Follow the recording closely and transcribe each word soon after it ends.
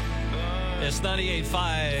It's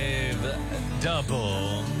 98.5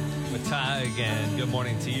 Double with Tige again. Good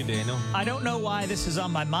morning to you, Daniel. I don't know why this is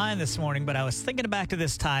on my mind this morning, but I was thinking back to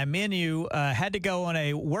this time. Me and you had to go on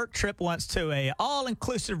a work trip once to a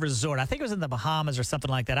all-inclusive resort. I think it was in the Bahamas or something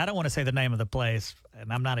like that. I don't want to say the name of the place,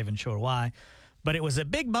 and I'm not even sure why. But it was a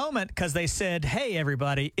big moment because they said, hey,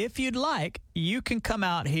 everybody, if you'd like, you can come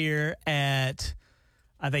out here at,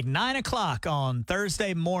 I think, 9 o'clock on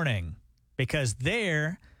Thursday morning because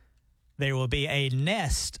there will be a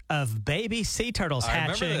nest of baby sea turtles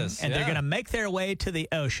hatching, and they're going to make their way to the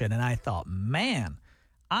ocean. And I thought, man,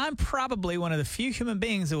 I'm probably one of the few human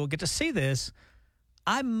beings that will get to see this.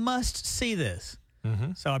 I must see this.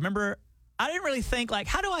 Mm-hmm. So I remember I didn't really think, like,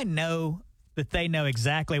 how do I know that they know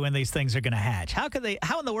exactly when these things are going to hatch? How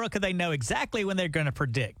in the world could they know exactly when they're going to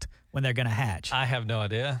predict when they're going to hatch? I have no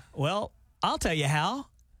idea. Well, I'll tell you how.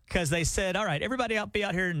 Because they said, all right, everybody be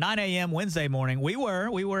out here 9 a.m. Wednesday morning. We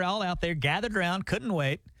were all out there, gathered around, couldn't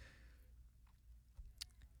wait.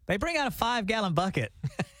 They bring out a 5-gallon bucket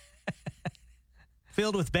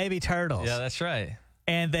filled with baby turtles. Yeah, that's right.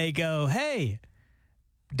 And they go, hey,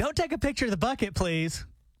 don't take a picture of the bucket, please.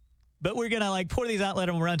 But we're going to pour these out and let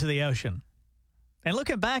them run to the ocean. And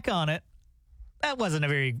looking back on it, that wasn't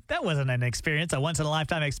an experience, a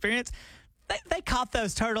once-in-a-lifetime experience. They caught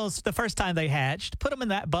those turtles the first time they hatched, put them in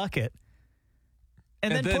that bucket,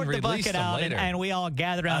 and then poured the bucket out, and we all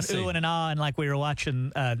gathered around oohing and ahhing like we were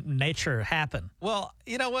watching nature happen. Well,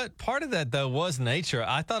 you know what? Part of that, though, was nature.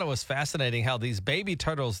 I thought it was fascinating how these baby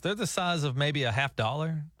turtles, they're the size of maybe a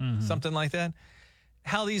 $50, something like that,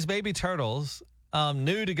 how these baby turtles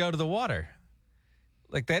knew to go to the water.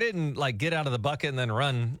 Like, they didn't, get out of the bucket and then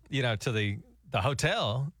run, to the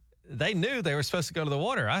hotel. They knew they were supposed to go to the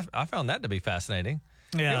water. I found that to be fascinating.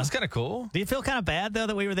 Yeah. It was kind of cool. Do you feel kind of bad, though,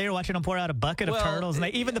 that we were there watching them pour out a bucket of turtles? And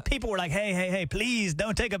even the people were like, hey, please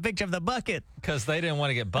don't take a picture of the bucket. Because they didn't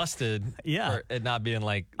want to get busted for it not being,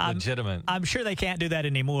 legitimate. I'm sure they can't do that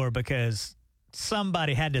anymore because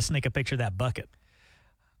somebody had to sneak a picture of that bucket.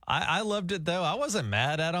 I loved it, though. I wasn't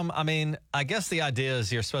mad at them. I mean, I guess the idea is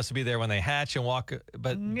you're supposed to be there when they hatch and walk,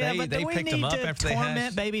 but they picked them up after they hatched.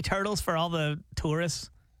 Torment baby turtles for all the tourists?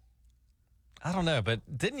 I don't know, but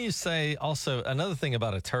didn't you say also another thing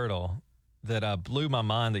about a turtle that blew my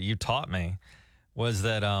mind that you taught me was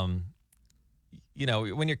that,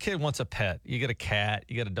 when your kid wants a pet, you get a cat,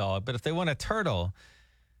 you get a dog, but if they want a turtle,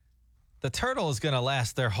 the turtle is going to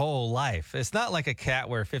last their whole life. It's not like a cat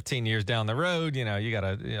where 15 years down the road, you got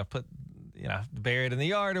to bury it in the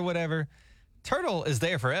yard or whatever. Turtle is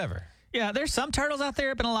there forever. Yeah, there's some turtles out there that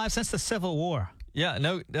have been alive since the Civil War. Yeah,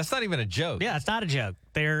 no, that's not even a joke. Yeah, it's not a joke.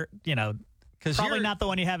 They're, probably not the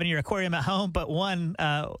one you have in your aquarium at home, but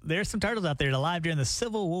there's some turtles out there alive during the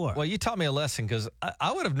Civil War. Well, you taught me a lesson because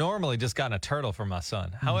I would have normally just gotten a turtle for my son.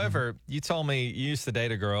 Mm-hmm. However, you told me you used to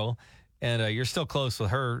date a girl, and you're still close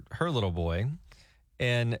with her little boy,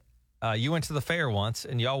 and you went to the fair once,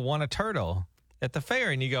 and y'all won a turtle at the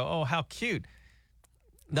fair, and you go, oh, how cute.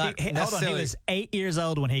 Hold on, he was 8 years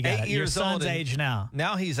old when he got it. Your son's age now.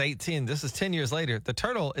 Now he's 18. This is 10 years later. The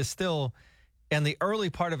turtle is still in the early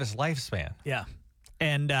part of his lifespan. Yeah.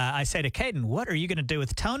 And I say to Caden, what are you going to do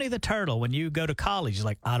with Tony the turtle when you go to college? He's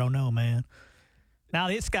like, I don't know, man. Now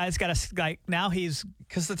this guy's got now he's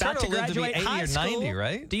because the turtle lived to be 80 or 90,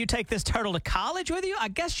 right? Do you take this turtle to college with you? I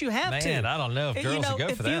guess you have to. Man, I don't know if girls would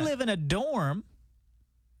go for that. If you live in a dorm,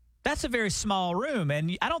 that's a very small room,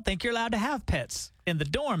 and I don't think you're allowed to have pets in the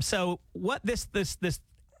dorm. So what this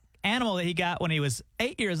animal that he got when he was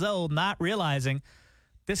 8 years old, not realizing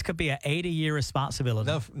this could be an 80-year responsibility.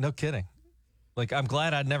 No kidding. I'm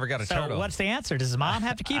glad I'd never got a turtle. So what's the answer? Does his mom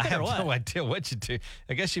have to keep it or what? I have no idea what you do.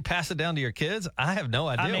 I guess you pass it down to your kids? I have no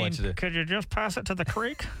idea what you do. Could you just pass it to the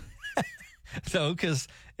creek? No, because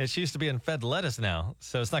it's used to being fed lettuce now,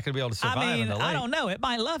 so it's not going to be able to survive in the lake. I don't know. It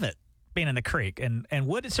might love it being in the creek. And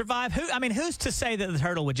would it survive? Who's to say that the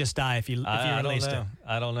turtle would just die if you released it?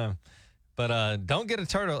 I don't know. But don't get a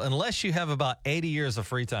turtle unless you have about 80 years of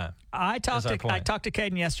free time. I talked to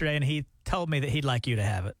Caden yesterday, and he told me that he'd like you to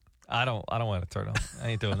have it. I don't want a turtle.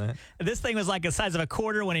 I ain't doing that. This thing was like the size of a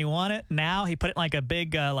quarter when he won it. Now he put it in like a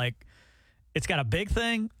big, it's got a big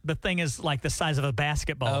thing. The thing is like the size of a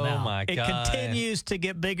basketball now. Oh, my God. It continues to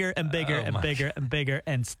get bigger and bigger and bigger and bigger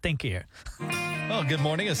and stinkier. Well, good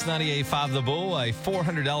morning. It's 98.5 The Bull. A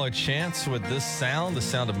 $400 chance with this sound, the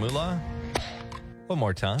Sound of Moolah. One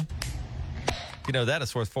more time. You know that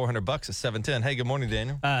it's worth $400 at 710. Hey, good morning,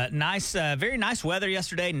 Daniel. Very nice weather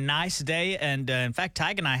yesterday. Nice day, and in fact,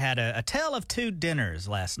 Tige and I had a tale of two dinners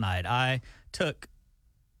last night. I took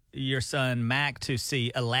your son Mac to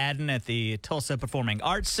see Aladdin at the Tulsa Performing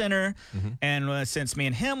Arts Center. And since me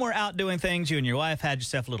and him were out doing things, you and your wife had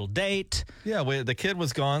yourself a little date. Yeah, the kid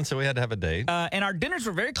was gone, so we had to have a date. And our dinners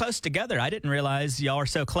were very close together. I didn't realize y'all were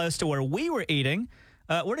so close to where we were eating.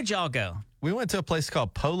 Where did y'all go? We went to a place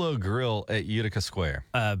called Polo Grill at Utica Square.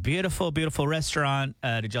 Beautiful, beautiful restaurant.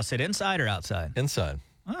 Did y'all sit inside or outside? Inside.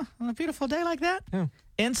 Oh, on a beautiful day like that? Yeah.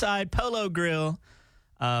 Inside Polo Grill.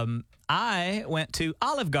 I went to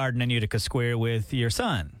Olive Garden in Utica Square with your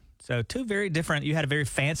son. So two very different. You had a very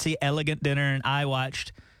fancy, elegant dinner, and I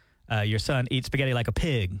watched your son eat spaghetti like a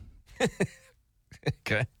pig.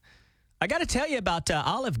 Okay. I got to tell you about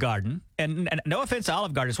Olive Garden, and no offense to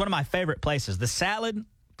Olive Garden, it's one of my favorite places. The salad,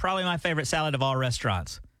 probably my favorite salad of all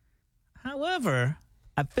restaurants. However,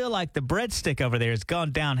 I feel like the breadstick over there has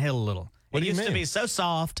gone downhill a little. What do you used to mean? be so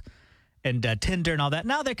soft and tender and all that.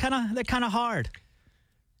 Now they're kind of hard.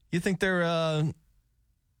 You think they're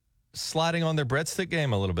sliding on their breadstick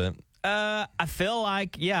game a little bit? I feel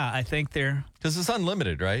like, yeah, I think they're... Because it's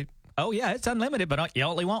unlimited, right? Oh, yeah, it's unlimited, but you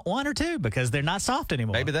only want one or two because they're not soft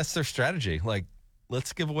anymore. Maybe that's their strategy. Like,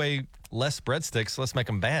 let's give away less breadsticks. Let's make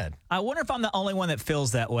them bad. I wonder if I'm the only one that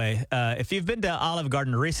feels that way. If you've been to Olive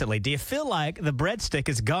Garden recently, do you feel like the breadstick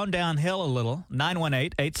has gone downhill a little?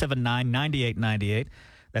 918-879-9898.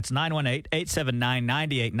 That's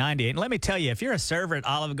 918-879-9898. And let me tell you, if you're a server at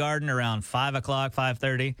Olive Garden around 5 o'clock,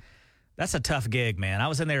 5:30, that's a tough gig, man. I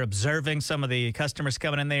was in there observing some of the customers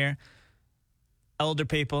coming in there. Older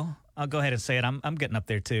people. I'll go ahead and say it. I'm getting up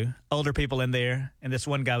there, too. Older people in there. And this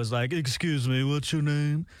one guy was like, "Excuse me, what's your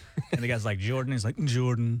name?" And the guy's like, "Jordan." He's like,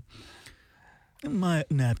 "Jordan, my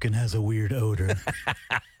napkin has a weird odor."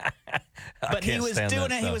 But he was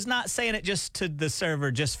doing it. He was not saying it just to the server,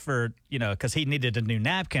 just for, because he needed a new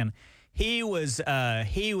napkin. He was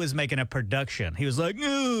making a production. He was like,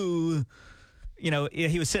 "Ooh,"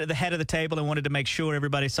 he was sitting at the head of the table and wanted to make sure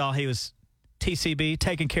everybody saw he was TCB,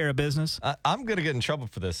 taking care of business. I'm going to get in trouble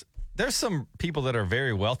for this. There's some people that are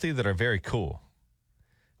very wealthy that are very cool.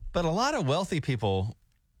 But a lot of wealthy people,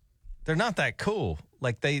 they're not that cool.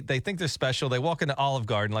 Like, they think they're special. They walk into Olive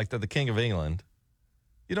Garden like they're the king of England.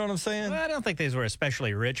 You know what I'm saying? Well, I don't think these were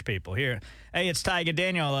especially rich people here. Hey, it's Tige and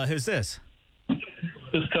Daniel. Who's this? This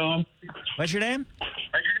is Tom. What's your name?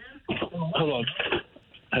 Hold on.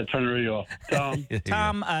 I had to turn the radio off. Tom.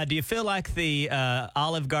 Tom, do you feel like the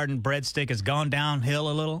Olive Garden breadstick has gone downhill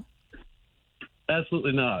a little?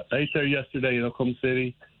 Absolutely not. I ate there yesterday in Oklahoma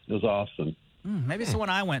City. It was awesome. Maybe it's the one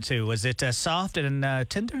I went to. Was it soft and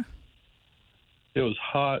tender? It was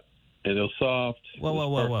hot and it was soft.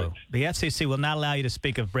 Whoa. The FCC will not allow you to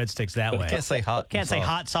speak of breadsticks that way. Can't say hot. Can't say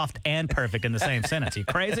hot, soft, and perfect in the same sentence. You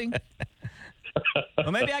crazy?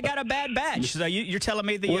 Well, maybe I got a bad batch. So you're telling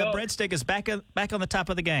me the breadstick is back on the top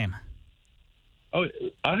of the game. Oh,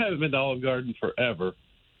 I haven't been to Olive Garden forever.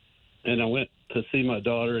 And I went to see my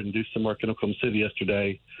daughter and do some work in Oklahoma City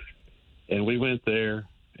yesterday. And we went there,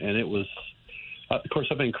 and it was, of course,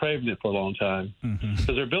 I've been craving it for a long time.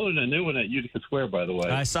 Because they're building a new one at Utica Square, by the way.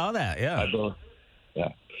 I saw that, yeah.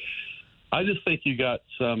 I just think you got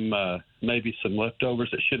maybe some leftovers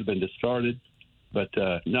that should have been discarded. But,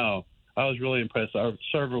 no, I was really impressed. Our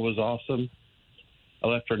server was awesome. I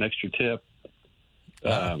left her an extra tip.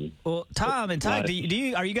 Well, Tom and Ty,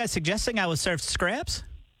 are you guys suggesting I was served scraps?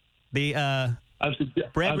 The I'm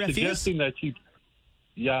refuse? suggesting that you,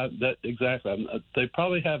 that exactly. They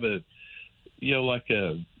probably have a, like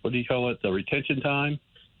a, what do you call it, the retention time.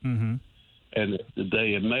 And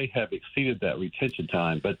they may have exceeded that retention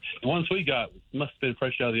time. But the ones we got must have been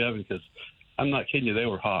fresh out of the oven because I'm not kidding you, they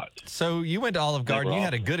were hot. So you went to Olive Garden, you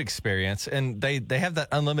had a good experience, and they have that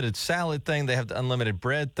unlimited salad thing, they have the unlimited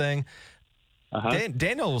bread thing.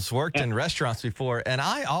 Daniel's worked in restaurants before, and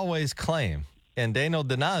I always claim, and Daniel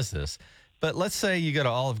denies this, but let's say you go to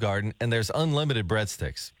Olive Garden and there's unlimited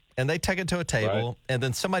breadsticks, and they take it to a table, and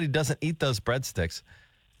then somebody doesn't eat those breadsticks.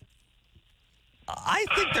 I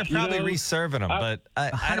think they're probably reserving them, but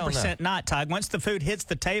I don't know. 100% not, Todd. Once the food hits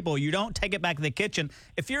the table, you don't take it back to the kitchen.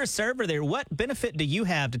 If you're a server there, what benefit do you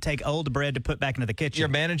have to take old bread to put back into the kitchen? Your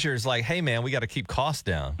manager's like, "Hey, man, we got to keep costs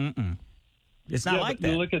down." It's not like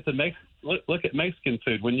that. Look at look at Mexican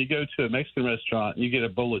food. When you go to a Mexican restaurant, you get a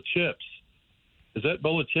bowl of chips. Is that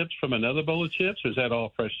bowl of chips from another bowl of chips, or is that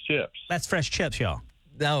all fresh chips? That's fresh chips, y'all.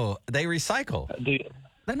 No, they recycle.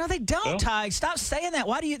 No, they don't, Ty. Stop saying that.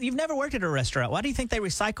 Why do you've never worked at a restaurant? Why do you think they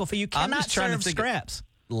recycle for you? Cannot serve scraps.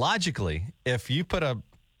 Logically, if you put a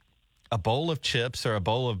bowl of chips or a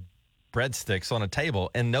bowl of breadsticks on a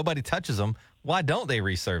table and nobody touches them, why don't they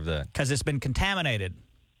reserve that? Because it's been contaminated.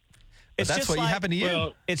 But that's what happened to you.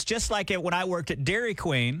 Well, It's just like it when I worked at Dairy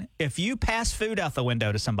Queen. If you pass food out the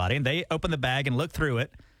window to somebody and they open the bag and look through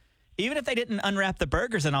it, even if they didn't unwrap the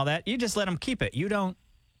burgers and all that, you just let them keep it. You don't.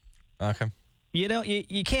 Okay.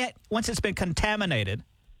 You can't once it's been contaminated.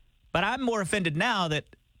 But I'm more offended now that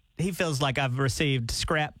he feels like I've received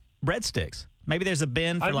scrap breadsticks. Maybe there's a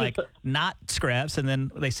bin for not scraps, and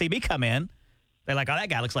then they see me come in. They're like, oh, that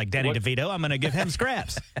guy looks like Danny DeVito. I'm going to give him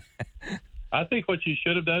scraps. I think what you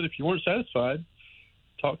should have done, if you weren't satisfied,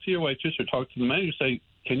 talk to your waitress or talk to the manager. Say,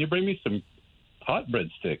 can you bring me some hot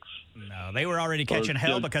breadsticks? No, they were already catching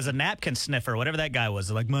hell because of napkin sniffer, whatever that guy was.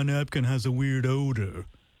 They're like, my napkin has a weird odor.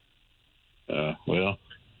 Well,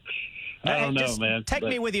 I don't know, man. Take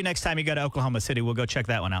me with you next time you go to Oklahoma City. We'll go check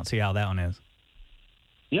that one out, see how that one is.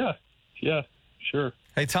 Yeah, sure.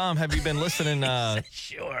 Hey, Tom, have you been listening?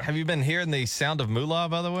 Sure. Have you been hearing the Sound of Moolah,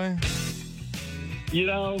 by the way?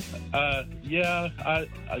 Yeah,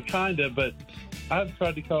 I kind of, but I've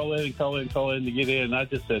tried to call in to get in. I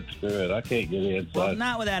just said, screw it. I can't get in. So Well,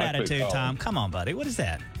 not with that attitude, Tom. Come on, buddy. What is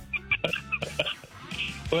that?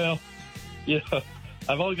 Well, yeah,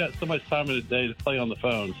 I've only got so much time in the day to play on the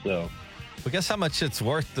phone, so. Well, guess how much it's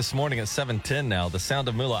worth this morning at 7:10 now, the Sound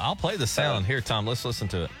of Moolah. I'll play the sound. Here, Tom, let's listen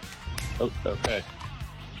to it. Okay.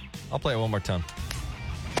 I'll play it one more time.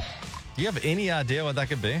 Do you have any idea what that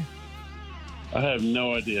could be? I have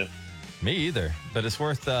no idea. Me either, but it's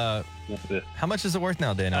worth, how much is it worth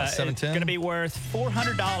now, Daniel? $710? It's going to be worth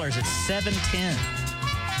 $400. It's $710.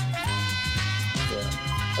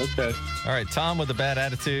 Yeah. Okay. All right, Tom with a bad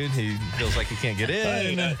attitude. He feels like he can't get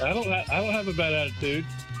in. I don't have a bad attitude.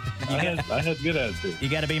 I had a good attitude. You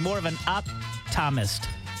got to be more of an optimist.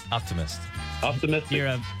 Optimistic. You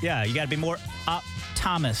got to be more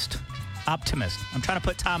optimist. I'm trying to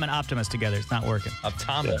put Tom and optimist together. It's not working.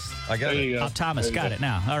 Optimist. Yeah. I got There it. you go. Optimist. Got it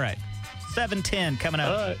now. All right. 7:10 coming up.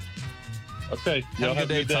 All right. Okay. Have a good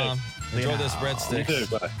day, Tom. Enjoy this You breadsticks.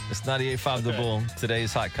 too. Bye. It's 98.5 The Bull.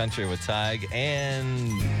 Today's Hot Country with Tige.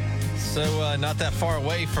 And so not that far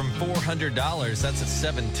away from $400. That's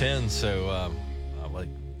at 7:10. So like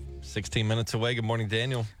 16 minutes away. Good morning,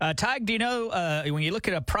 Daniel. Tige, do you know when you look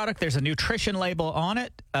at a product, there's a nutrition label on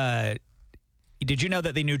it? Did you know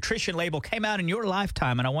that the nutrition label came out in your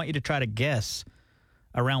lifetime? And I want you to try to guess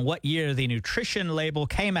around what year the nutrition label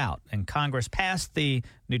came out. And Congress passed the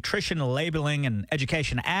Nutrition Labeling and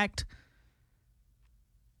Education Act.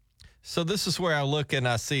 So this is where I look and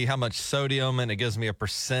I see how much sodium, and it gives me a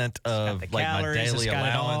percent of like my Calories, daily it's got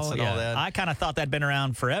it allowance and all that. I kind of thought that'd been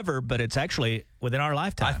around forever, but it's actually within our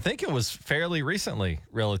lifetime. I think it was fairly recently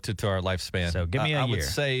relative to our lifespan. So give me a I year. would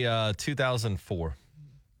say 2004.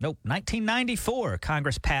 Nope, 1994,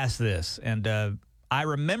 Congress passed this. And I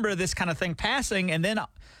remember this kind of thing passing, and then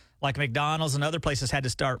like McDonald's and other places had to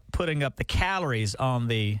start putting up the calories on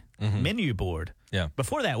the menu board. Yeah.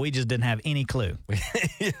 Before that, we just didn't have any clue.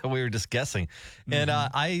 Yeah, we were just guessing. And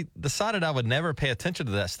I decided I would never pay attention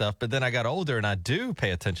to that stuff, but then I got older and I do pay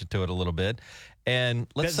attention to it a little bit. And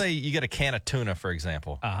let's say you get a can of tuna, for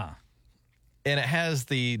example. Uh-huh. And it has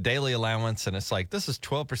the daily allowance, and it's like, this is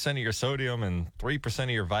 12% of your sodium and 3% of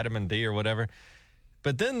your vitamin D or whatever.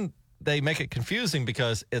 But then they make it confusing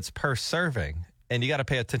because it's per serving. And you got to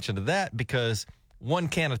pay attention to that because one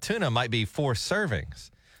can of tuna might be 4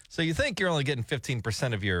 servings. So you think you're only getting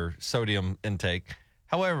 15% of your sodium intake.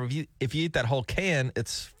 However, if you eat that whole can,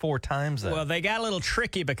 it's 4 times that. Well, they got a little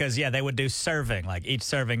tricky because, they would do serving. Like each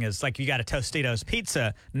serving is like you got a Tostitos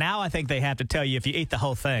pizza. Now I think they have to tell you if you eat the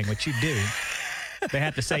whole thing, which you do. They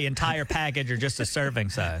have to say entire package or just a serving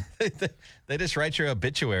size. They just write your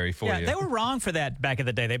obituary for you. Yeah, they were wrong for that back in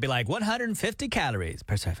the day. They'd be like 150 calories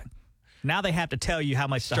per serving. Now they have to tell you how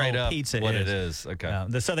much Straight the whole up pizza what is. it is.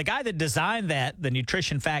 Okay. So the guy that designed that, the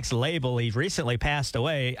Nutrition Facts label, he recently passed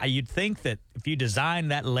away. You'd think that if you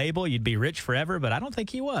designed that label, you'd be rich forever, but I don't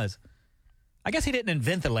think he was. I guess he didn't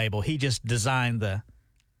invent the label. He just designed the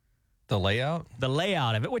layout? The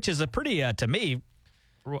layout of it, which is a pretty, to me,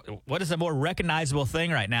 what is a more recognizable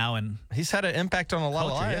thing right now? And he's had an impact on a lot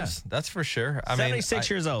of Culture, lives. That's for sure.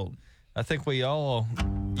 76 years old. I think we all,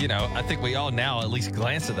 now at least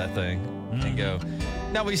glance at that thing and go,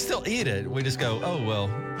 now we still eat it. We just go, oh, well,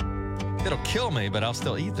 it'll kill me, but I'll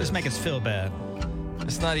still eat this. Just make us feel bad.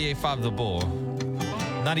 It's 98.5 The Bull.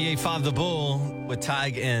 98.5 The Bull with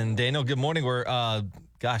Tige and Daniel. Good morning. We're,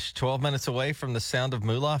 12 minutes away from the Sound of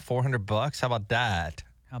Moolah, $400. How about that?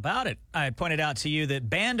 How about it? I pointed out to you that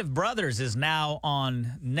Band of Brothers is now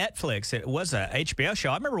on Netflix. It was a HBO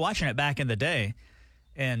show. I remember watching it back in the day.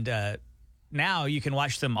 And now you can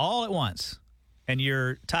watch them all at once. And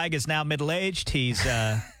your Tige is now middle-aged. He's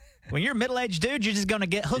When you're a middle-aged dude, you're just going to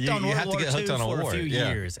get hooked on World War II for a few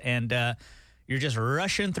years. And you're just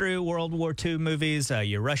rushing through World War II movies.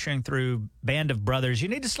 You're rushing through Band of Brothers. You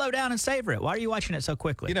need to slow down and savor it. Why are you watching it so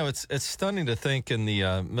quickly? You know, it's stunning to think in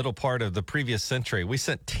the middle part of the previous century, we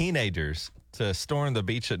sent teenagers to storm the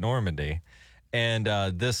beach at Normandy. And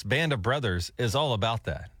this Band of Brothers is all about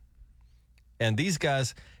that. And these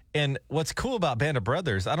guys, and what's cool about Band of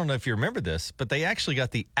Brothers, I don't know if you remember this, but they actually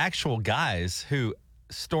got the actual guys who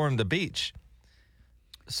stormed the beach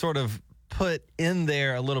sort of put in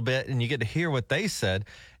there a little bit, and you get to hear what they said.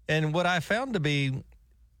 And what I found to be,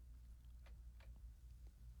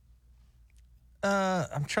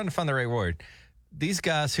 I'm trying to find the right word. These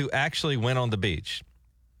guys who actually went on the beach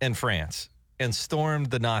in France and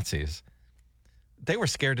stormed the Nazis, they were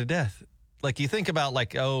scared to death. Like, you think about,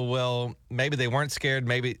 like, oh, well, maybe they weren't scared.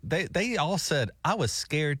 Maybe they all said, I was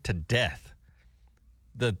scared to death.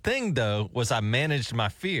 The thing, though, was I managed my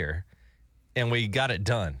fear, and we got it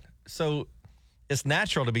done. So it's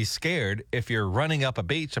natural to be scared if you're running up a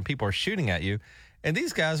beach and people are shooting at you. And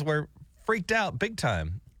these guys were freaked out big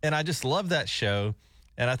time. And I just love that show.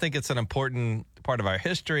 And I think it's an important part of our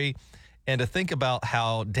history. And to think about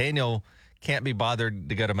how Daniel can't be bothered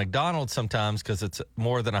to go to McDonald's sometimes because it's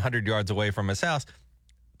more than 100 yards away from his house.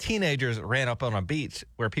 Teenagers ran up on a beach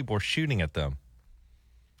where people were shooting at them.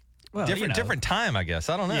 Well, different time, I guess.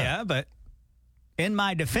 I don't know. Yeah, but in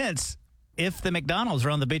my defense, if the McDonald's were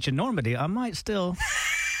on the beach in Normandy, I might still,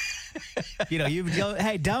 you go,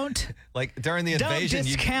 hey, don't. Like during the invasion.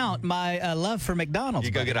 Don't discount my love for McDonald's.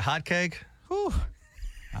 You go get a hot cake? Whew,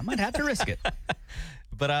 I might have to risk it.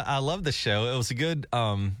 But I love the show. It was a good,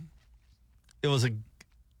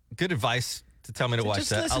 good advice to tell me to watch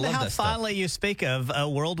just that. Listen I love to how that fondly you speak of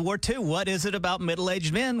World War II. What is it about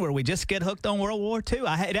middle-aged men where we just get hooked on World War II?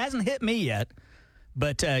 It hasn't hit me yet,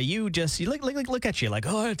 but you look at you like,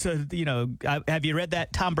 oh, it's have you read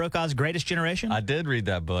that Tom Brokaw's Greatest Generation? I did read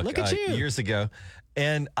that book. Look at you. Years ago,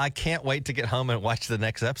 and I can't wait to get home and watch the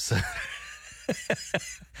next episode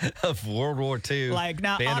of World War II. Like,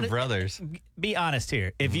 now, Band of Brothers. Be honest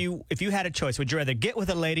here. If you had a choice, would you rather get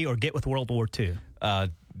with a lady or get with World War II?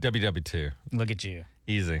 WW2. Look at you.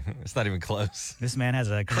 Easy. It's not even close. This man has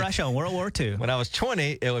a crush on World War II. When I was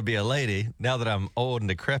 20, it would be a lady. Now that I'm old and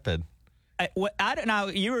decrepit. I don't know.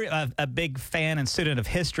 You were a big fan and student of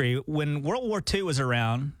history. When World War II was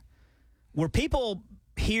around, were people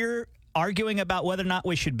here arguing about whether or not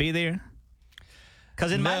we should be there?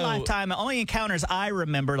 Because in my lifetime, the only encounters I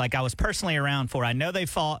remember, like I was personally around for, I know they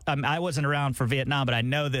fought. I wasn't around for Vietnam, but I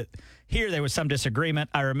know that here there was some disagreement.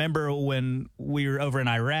 I remember when we were over in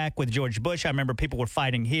Iraq with George Bush, I remember people were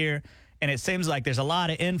fighting here. And it seems like there's a lot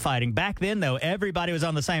of infighting. Back then, though, everybody was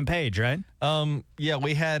on the same page, right? Yeah,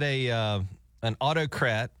 we had an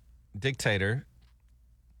autocrat dictator.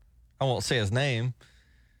 I won't say his name.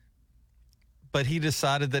 But he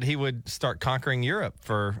decided that he would start conquering Europe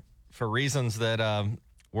for reasons that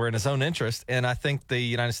were in his own interest. And I think the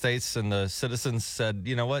United States and the citizens said,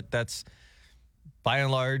 you know what, that's, by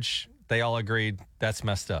and large, they all agreed that's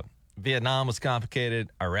messed up. Vietnam was complicated,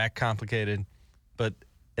 Iraq complicated. But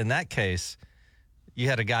in that case, you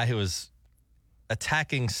had a guy who was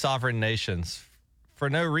attacking sovereign nations for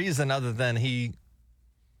no reason other than he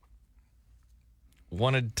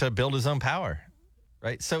wanted to build his own power,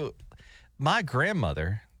 right? So my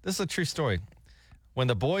grandmother, this is a true story. When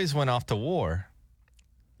the boys went off to war,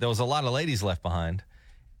 there was a lot of ladies left behind,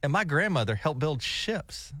 and my grandmother helped build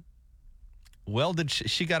ships.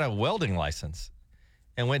 She got a welding license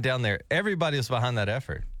and went down there. Everybody was behind that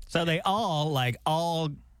effort. So they all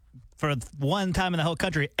for one time in the whole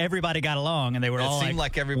country, everybody got along, and they were all seemed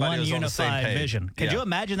like everybody one was on the same unified page. vision. Could you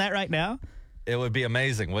imagine that right now? It would be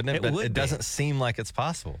amazing, wouldn't it? But it doesn't seem like it's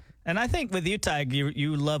possible. And I think with you, Tige,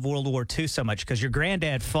 you love World War II so much because your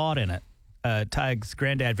granddad fought in it. Tige's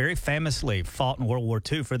granddad very famously fought in World War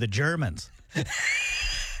II for the Germans.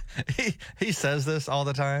 He says this all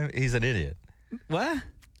the time. He's an idiot. What?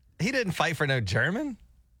 He didn't fight for no German.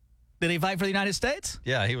 Did he fight for the United States?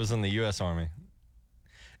 Yeah, he was in the U.S. Army.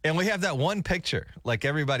 And we have that one picture, like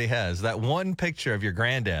everybody has, that one picture of your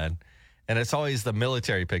granddad, and it's always the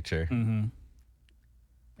military picture. Mm-hmm.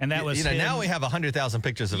 And that was now we have 100,000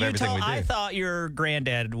 pictures of everything we do. I thought your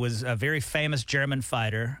granddad was a very famous German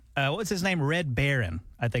fighter. What was his name? Red Baron,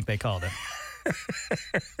 I think they called him.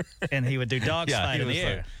 And he would do dogs fight in the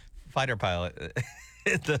air. Fighter pilot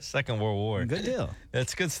in the Second World War. Good deal.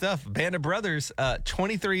 It's good stuff. Band of Brothers,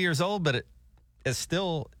 23 years old, but it's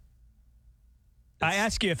still... I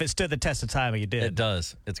asked you if it stood the test of time, and you did. It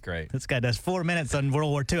does. It's great. This guy does 4 minutes on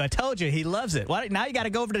World War II. I told you, he loves it. Now you got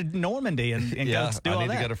to go over to Normandy and go do all that. I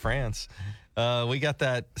need to go to France. We got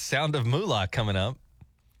that Sound of Moolah coming up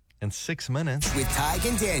in 6 minutes. With Tige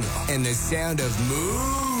and Daniel and the Sound of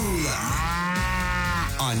Moolah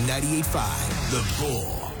on 98.5 The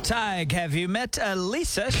Bull. Tige, have you met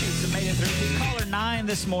Lisa? She's made it through caller 9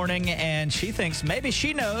 this morning, and she thinks maybe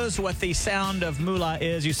she knows what the Sound of Moolah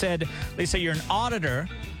is. You said, Lisa, you're an auditor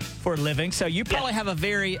for a living, so you probably have a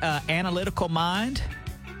very analytical mind.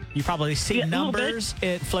 You probably see numbers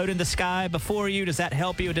float in the sky before you. Does that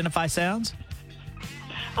help you identify sounds?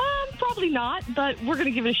 Probably not, but we're going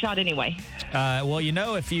to give it a shot anyway. Well, you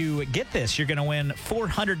know, if you get this, you're going to win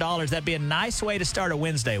 $400. That'd be a nice way to start a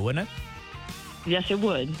Wednesday, wouldn't it? Yes, it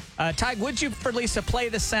would. Tige, would you, for Lisa, play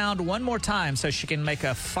the sound one more time so she can make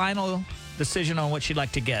a final decision on what she'd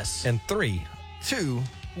like to guess? In 3, 2,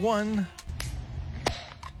 1.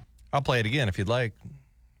 I'll play it again if you'd like.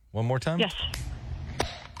 One more time? Yes.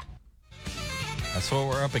 That's what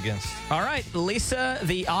we're up against. All right, Lisa,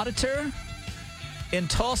 the auditor in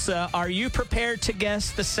Tulsa, are you prepared to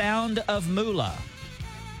guess the Sound of Moolah?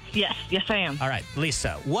 Yes, I am. All right,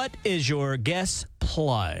 Lisa, what is your guess,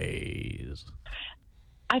 please?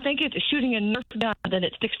 I think it's shooting a Nerf gun that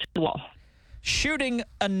it sticks to the wall. Shooting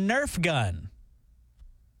a Nerf gun.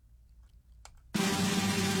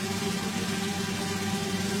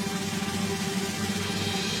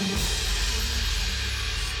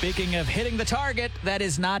 Speaking of hitting the target, that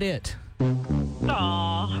is not it.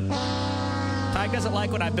 Aww. Tige doesn't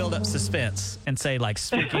like when I build up suspense and say, like,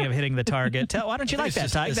 speaking of hitting the target. Why don't you like that,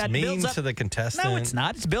 Tige? That mean builds up to the contestant. No, it's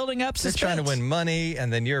not. It's building up suspense. They're trying to win money,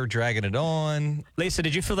 and then you're dragging it on. Lisa,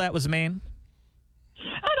 did you feel that was mean?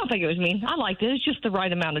 I don't think it was mean. I liked it. It's just the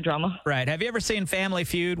right amount of drama. Right. Have you ever seen Family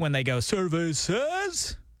Feud when they go, survey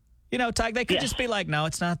says? You know, Tige, they could just be like, no,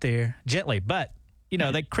 it's not there. Gently. But, you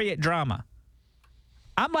know, they create drama.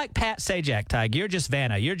 I'm like Pat Sajak, Tige. You're just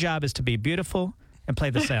Vanna. Your job is to be beautiful and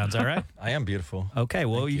play the sounds, all right? I am beautiful. Okay,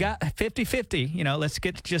 well, you got 50-50. You know, let's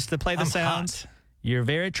get just to play the sounds. Hot. You're a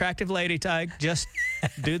very attractive lady, Tige. Just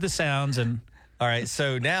do the sounds. And all right,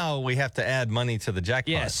 so now we have to add money to the jackpot.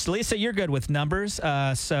 yes, Lisa, you're good with numbers.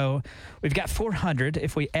 So we've got 400.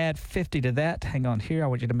 If we add 50 to that, hang on here. I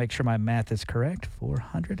want you to make sure my math is correct.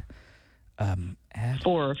 400. Add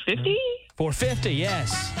 450? 450,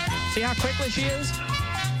 yes. See how quickly she is?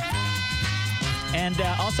 And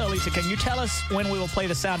also, Lisa, can you tell us when we will play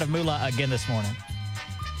the Sound of Moolah again this morning?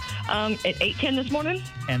 At 8:10 this morning.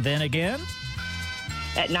 And then again?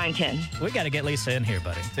 At 9:10. We got to get Lisa in here,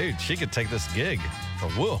 buddy. Dude, she could take this gig for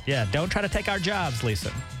wool. Yeah, don't try to take our jobs,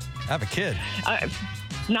 Lisa. I have a kid.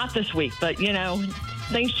 Not this week, but, you know,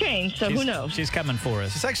 things change, so who knows? She's coming for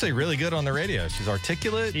us. She's actually really good on the radio. She's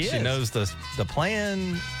articulate. She She knows the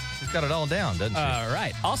plan. She's got it all down, doesn't she? All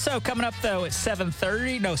right. Also coming up, though, at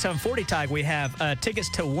 7:40, Tige, we have tickets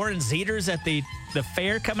to Warren Zeter's at the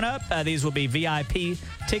fair coming up. These will be VIP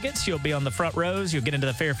tickets. You'll be on the front rows. You'll get into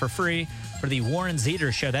the fair for free for the Warren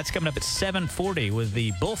Zeter show. That's coming up at 7:40 with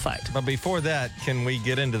the bullfight. But before that, can we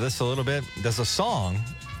get into this a little bit? There's a song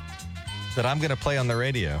that I'm going to play on the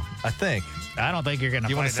radio, I think. I don't think you're going to.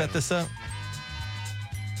 Do you want to set this up?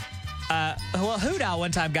 Well, Hoot Owl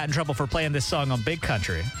one time got in trouble for playing this song on Big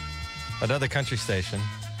Country. Another country station.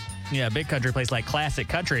 Yeah, Big Country plays like classic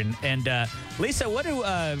country. And Lisa, what do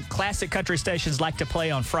classic country stations like to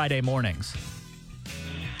play on Friday mornings?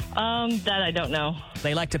 That I don't know.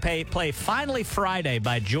 They like to play Finally Friday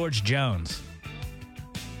by George Jones.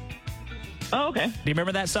 Oh, okay. Do you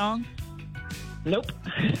remember that song? Nope.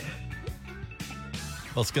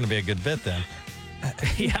 Well, it's going to be a good bit then.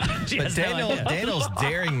 Yeah. But Daniel's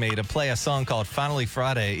daring me to play a song called Finally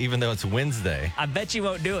Friday, even though it's Wednesday. I bet you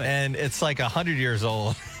won't do it. And it's like 100 years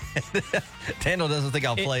old. Daniel doesn't think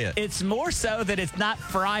I'll play it. It's more so that it's not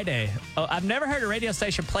Friday. Oh, I've never heard a radio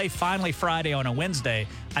station play Finally Friday on a Wednesday.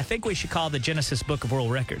 I think we should call the Genesis Book of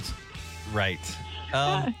World Records. Right.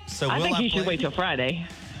 So I will think you should play? wait till Friday.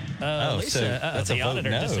 Lisa, so that's a the vote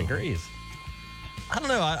auditor no. disagrees. I don't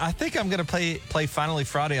know. I think I'm going to play Finally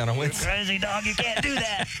Friday on a Wednesday. Crazy dog, you can't do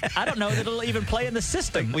that. I don't know that it'll even play in the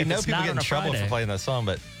system. We if know it's people not get on in a trouble Friday. for playing that song,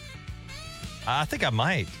 but I think I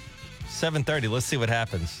might. 7:30. Let's see what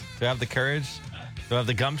happens. Do I have the courage? Do I have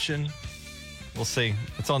the gumption? We'll see.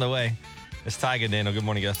 It's on the way. It's Tige and Daniel. Good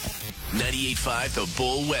morning, guys. 98.5 The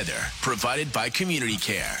Bull Weather, provided by Community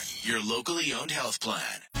Care, your locally owned health plan.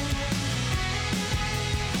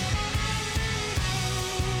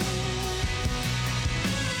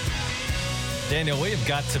 Daniel, we have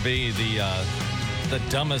got to be the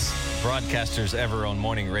dumbest broadcasters ever on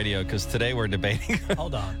morning radio, because today we're debating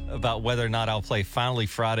Hold on. about whether or not I'll play Finally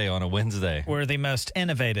Friday on a Wednesday. We're the most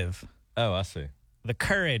innovative. Oh, I see. The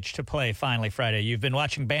courage to play Finally Friday. You've been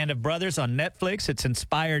watching Band of Brothers on Netflix. It's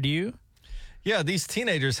inspired you. Yeah, these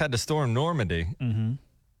teenagers had to storm Normandy. Mm-hmm.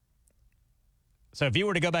 So if you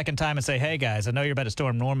were to go back in time and say, hey, guys, I know you're about to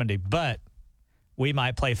storm Normandy, but we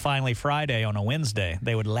might play Finally Friday on a Wednesday,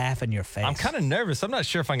 they would laugh in your face. I'm kind of nervous. I'm not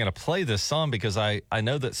sure if I'm going to play this song because I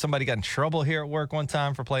know that somebody got in trouble here at work one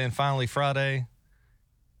time for playing Finally Friday,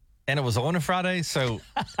 and it was on a Friday. So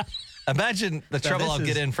imagine the trouble I'll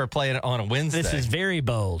get in for playing it on a Wednesday. This is very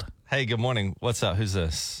bold. Hey, good morning. What's up? Who's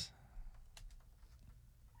this?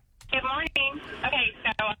 Good morning. Okay,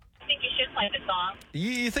 so I think you should play the song.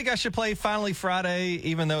 You think I should play Finally Friday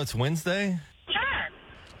even though it's Wednesday? Sure.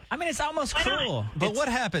 I mean, it's almost cruel. But what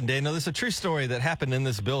happened, Daniel? This is a true story that happened in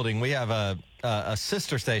this building. We have a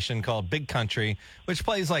sister station called Big Country, which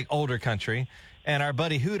plays like older country. And our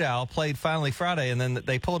buddy Hoot Owl played Finally Friday, and then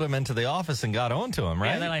they pulled him into the office and got onto him,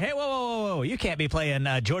 right? Yeah, they're like, hey, whoa. You can't be playing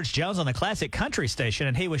George Jones on the classic country station.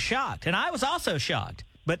 And he was shocked. And I was also shocked.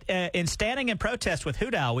 But in standing in protest with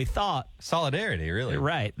Hoot Owl, we thought... Solidarity, really.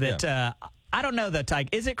 Right. That I don't know, though, Tyke.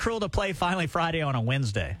 Is it cruel to play Finally Friday on a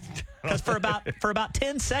Wednesday? Because for about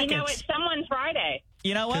 10 seconds... You know, it's someone's Friday.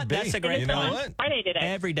 You know what? That's a great point. What? Friday today.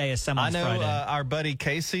 Every day is someone's Friday. I know Friday. Our buddy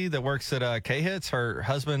Casey that works at K-Hits, her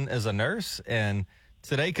husband is a nurse, and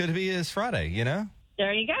today could be his Friday, you know?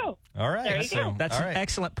 There you go. All right. There you go. That's an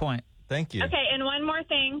excellent point. Thank you. Okay, and one more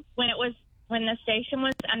thing. When the station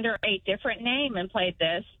was under a different name and played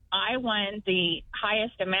this, I won the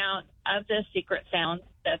highest amount of the secret sound.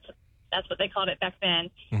 That's what they called it back then.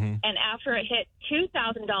 Mm-hmm. And after it hit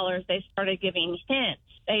 $2,000, they started giving hints.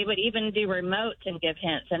 They would even do remotes and give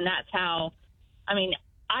hints. And that's how, I mean,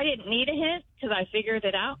 I didn't need a hint because I figured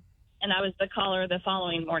it out. And I was the caller the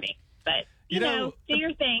following morning. But, you know, do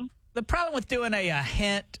your thing. The problem with doing a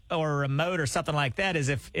hint or a remote or something like that is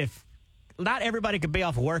if not everybody could be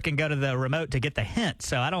off work and go to the remote to get the hint.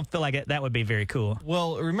 So I don't feel like that would be very cool.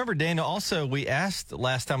 Well, remember, Daniel, also we asked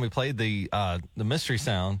last time we played the mystery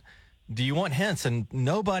sound, do you want hints? And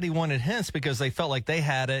nobody wanted hints because they felt like they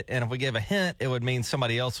had it. And if we gave a hint, it would mean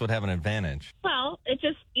somebody else would have an advantage. Well, it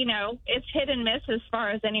just, you know, it's hit and miss as far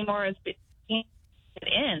as anymore as it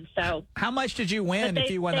ends. So how much did you win if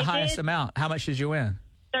you won the highest amount? How much did you win?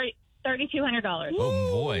 $3,200.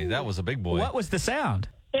 Oh, boy. That was a big boy. What was the sound?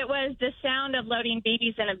 It was the sound of loading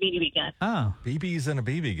BBs in a BB gun. Oh. BBs and a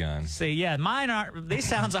BB gun. See, yeah, mine aren't, these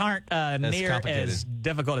sounds aren't near as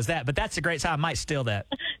difficult as that, but that's a great sound. I might steal that.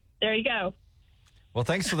 There you go. Well,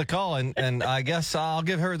 thanks for the call, and I guess I'll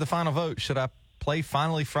give her the final vote. Should I play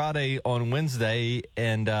Finally Friday on Wednesday?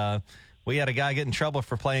 And we had a guy get in trouble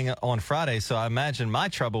for playing it on Friday, so I imagine my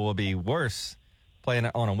trouble will be worse playing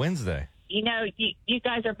it on a Wednesday. You know, you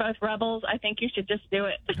guys are both rebels. I think you should just do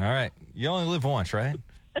it. All right. You only live once, right?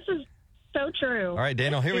 This is so true. All right,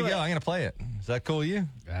 Daniel, here we do go. it. I'm going to play it. Is that cool with you?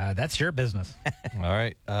 That's your business. All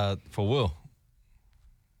right. For Will.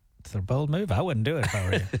 It's a bold move. I wouldn't do it if I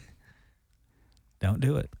were you. Don't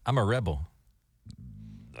do it. I'm a rebel.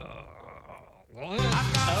 Oh,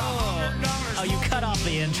 you cut off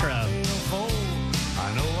the intro. I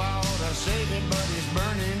know I ought to save it, but it's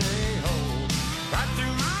burning a hole right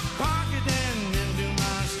through my pocket and into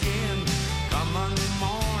my skin. Come Monday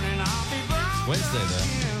morning, I'll be broke. Wednesday, though.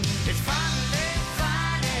 It's finally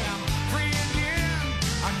Friday, I'm free again.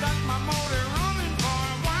 I got my motor running for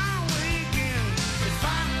a wild weekend. It's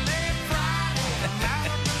finally Friday, I'm out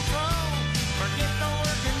of control. Forget the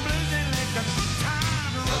working blues and let the good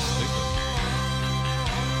time roll.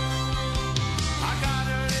 I got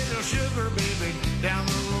a little sugar baby down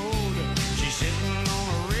the road. She's sitting on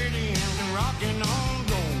a radio and rocking on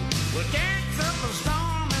gold. We'll dance up a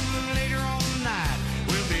storm and then later on tonight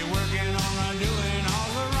we'll be working on doing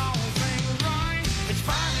all the wrong things right. It's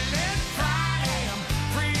finally Friday, I'm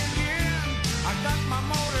free again. I got my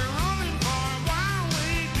motor running for a wild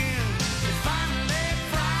weekend. It's finally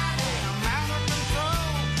Friday, I'm out of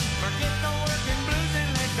control. Forget the working blues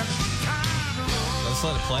and let the good times roll. Let's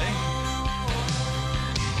let it play.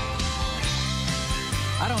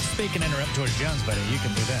 I don't speak and interrupt George Jones, buddy. You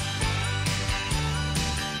can do that.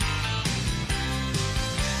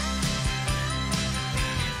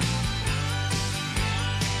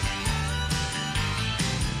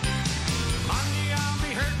 Monday I'll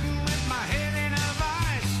be hurting with my head in a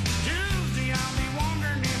vice. Tuesday I'll be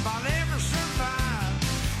wondering if I'll ever survive.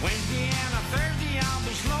 Wednesday and a Thursday I'll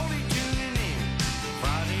be slowly tuning in.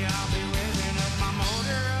 Friday I'll be revving up my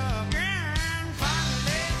motor again.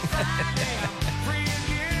 Finally Friday I'm free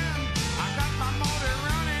again. I got my motor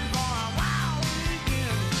running for a wild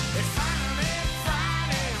weekend. It's finally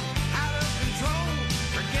Friday, I'm out of control.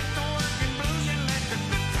 Forget the working blues and let the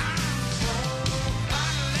good times roll.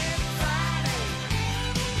 Finally Friday,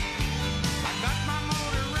 I got my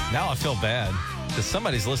motor running. Now I feel bad because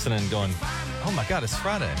somebody's listening and going, Oh, my God, it's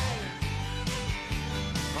Friday.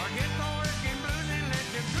 Forget the working blues and let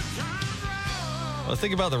the good times roll. Well,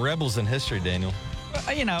 think about the rebels in history, Daniel.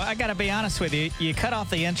 You know, I got to be honest with you. You cut off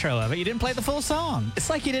the intro of it. You didn't play the full song. It's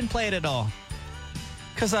like you didn't play it at all.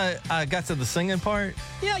 Because I got to the singing part.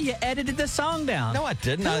 Yeah, you edited the song down. No, I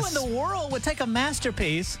didn't. Who in the world would take a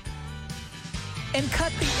masterpiece and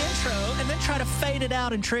cut the intro and then try to fade it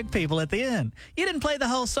out and trick people at the end? You didn't play the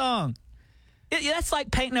whole song. That's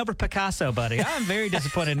like painting over Picasso, buddy. I'm very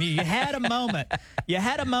disappointed in you. You had a moment. You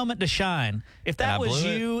had a moment to shine. If that was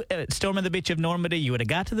you storming the beach of Normandy, you would have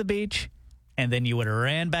got to the beach, and then you would have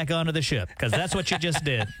ran back onto the ship, because that's what you just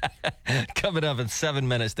did. Coming up in 7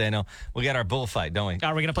 minutes, Daniel, we got our bullfight, don't we?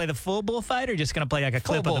 Are we going to play the full bullfight, or just going to play like a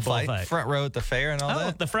clip of the bullfight? Front row at the fair and all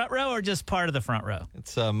that. The front row, or just part of the front row?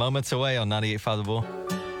 It's moments away on 98.5 The Bull.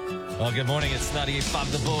 Well, good morning. It's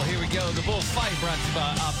 98.5 The Bull. Here we go. The bullfight brought to you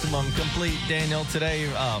by Optimum Complete. Daniel, today,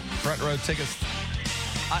 front row tickets.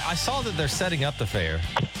 I saw that they're setting up the fair.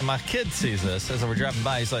 And my kid sees this as we're driving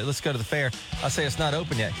by. He's like, let's go to the fair. I say it's not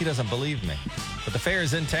open yet. He doesn't believe me. But the fair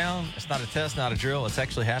is in town. It's not a test, not a drill. It's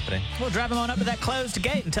actually happening. Well, drive him on up to that closed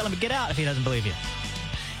gate and tell him to get out if he doesn't believe you.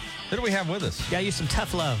 Who do we have with us? Yeah, use some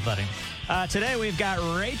tough love, buddy. Today we've got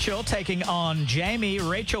Rachel taking on Jamie.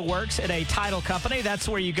 Rachel works at a title company. That's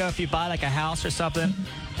where you go if you buy like a house or something,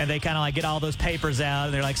 and they kind of like get all those papers out,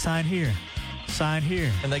 and they're like, sign here. Sign here.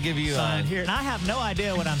 And they give you sign here. And I have no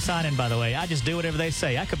idea what I'm signing, by the way. I just do whatever they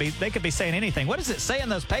say. They could be saying anything. What does it say in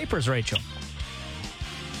those papers, Rachel?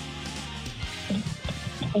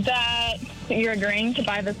 That you're agreeing to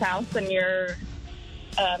buy this house and you're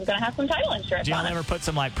going to have some title insurance. Do y'all on it. ever put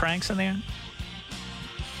some like pranks in there?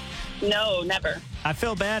 No, never. I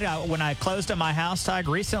feel bad when I closed on my house tag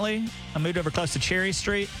recently. I moved over close to Cherry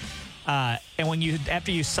Street. And after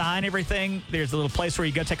you sign everything, there's a little place where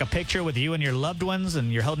you go take a picture with you and your loved ones,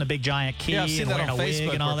 and you're holding a big giant key I've seen and that wearing on a wig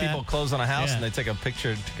Facebook and all where that. people close on a house Yeah. and they take a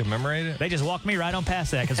picture to commemorate it. They just walked me right on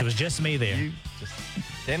past that because it was just me there.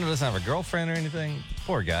 Daniel doesn't have a girlfriend or anything.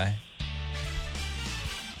 Poor guy.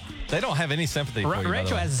 They don't have any sympathy for you.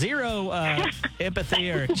 Rachel has zero empathy,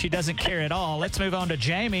 or she doesn't care at all. Let's move on to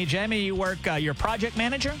Jamie. Jamie, you work, you're a project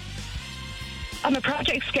manager? I'm a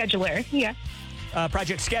project scheduler, yeah.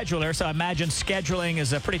 Project scheduler, so I imagine scheduling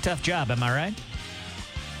is a pretty tough job, am I right?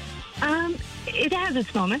 It has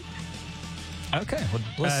its moments. Okay. Well,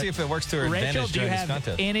 let's see if it works to her advantage Rachel, do you during this have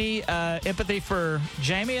contest. any empathy for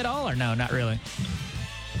Jamie at all, or no, not really?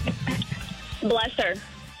 Bless her.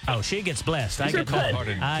 Oh, she gets blessed. I get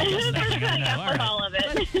nothing. I get nothing. I know. All right. All of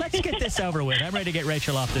it. Let's get this over with. I'm ready to get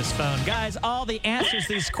Rachel off this phone. Guys, all the answers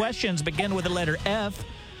to these questions begin with the letter F.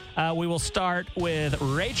 We will start with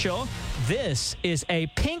Rachel. This is a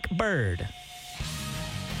pink bird.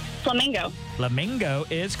 Flamingo. Flamingo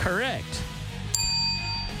is correct.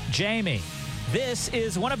 Jamie, this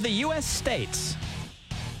is one of the U.S. states.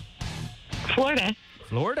 Florida.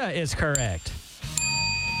 Florida is correct.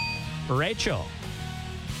 Rachel,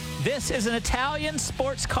 this is an Italian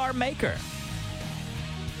sports car maker.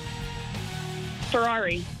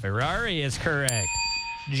 Ferrari. Ferrari is correct.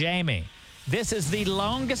 Jamie, this is the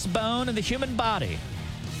longest bone in the human body.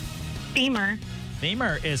 Femur.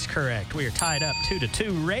 Femur is correct. We are tied up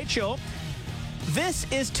 2-2. Rachel, this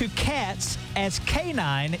is to cats as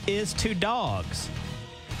canine is to dogs.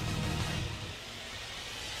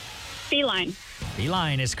 Feline.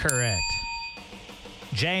 Feline is correct.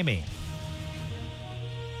 Jamie,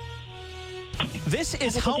 this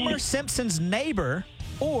is Homer Simpson's neighbor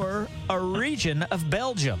or a region of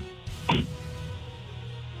Belgium.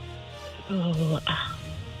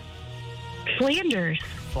 Flanders.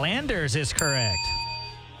 Flanders is correct.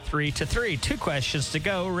 3-3. 2 questions to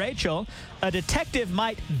go. Rachel, a detective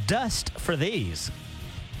might dust for these.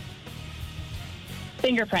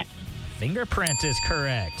 Fingerprint. Fingerprint is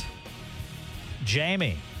correct.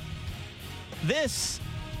 Jamie, this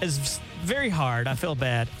is very hard. I feel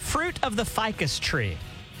bad. Fruit of the ficus tree.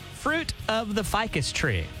 Fruit of the ficus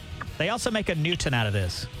tree. They also make a Newton out of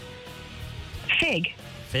this. Fig.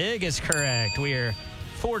 Fig is correct. We are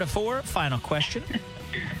 4-4. Final question.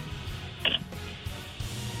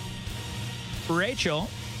 Rachel,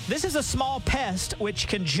 this is a small pest which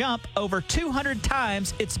can jump over 200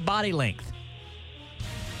 times its body length.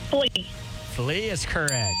 Flea. Flea is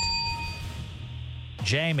correct.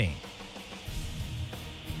 Jamie,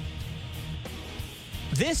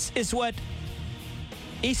 this is what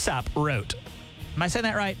Aesop wrote. Am I saying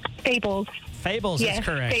that right? Fables. Fables Yes, is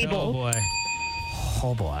correct. Fables. Oh, boy.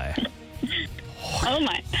 Oh, boy. Oh,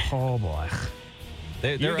 my. Oh, boy.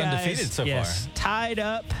 They're You guys, undefeated so yes, far. Tied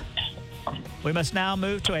up. We must now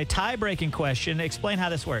move to a tie-breaking question. Explain how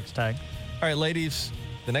this works, Ty. All right, ladies,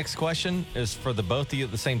 The next question is for the both of you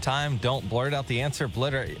at the same time. Don't blurt out the answer.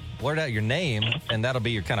 Blurt out your name, and that'll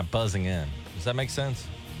be your kind of buzzing in. Does that make sense?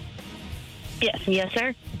 Yes,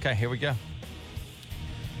 sir. Okay, here we go.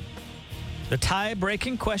 The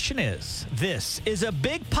tie-breaking question is, this is a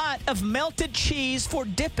big pot of melted cheese for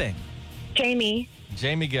dipping. Jamie.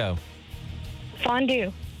 Jamie, go.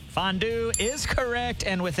 Fondue. Fondue is correct,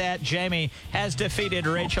 and with that, Jamie has defeated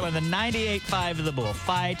Rachel in the 98.5 of the Bull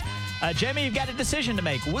fight. Jamie, you've got a decision to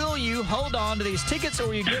make. Will you hold on to these tickets, or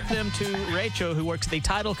will you give them to Rachel, who works at the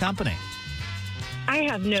title company? I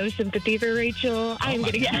have no sympathy for Rachel. I'm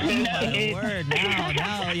going to get these tickets. Word. No,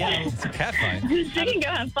 yeah. It's a cat fight. She can go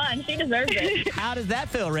have fun. She deserves it. How does that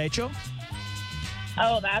feel, Rachel?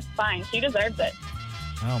 Oh, that's fine. She deserves it.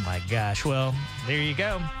 Oh, my gosh. Well, there you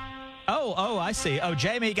go. Oh, I see. Oh,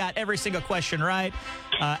 Jamie got every single question right.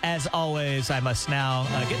 As always, I must now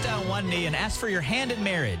get down one knee and ask for your hand in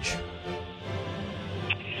marriage.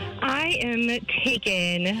 I am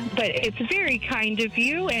taken, but it's very kind of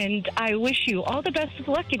you, and I wish you all the best of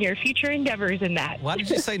luck in your future endeavors in that. Why did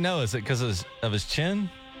you say no? Is it because of his chin?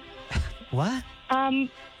 What?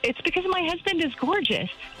 It's because my husband is gorgeous.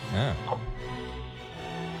 Oh.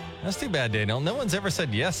 That's too bad, Daniel. No one's ever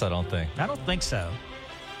said yes, I don't think. I don't think so.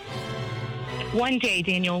 One day,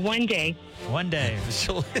 Daniel, one day. One day.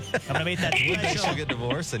 She'll I'm going to meet that special. she'll get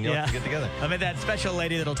divorced and you'll have to get together. I'll meet that special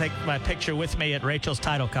lady that'll take my picture with me at Rachel's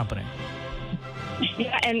title company.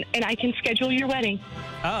 Yeah, and I can schedule your wedding.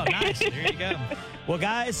 Oh, nice. There you go. Well,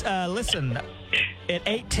 guys, listen. At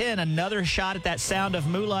 8:10, another shot at that Sound of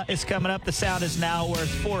Moolah is coming up. The sound is now worth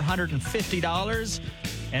 $450.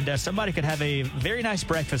 And somebody could have a very nice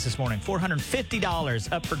breakfast this morning.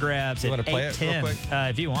 $450 up for grabs You at want to play 8:10. it real quick?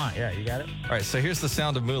 If you want. Yeah, you got it. All right, so here's the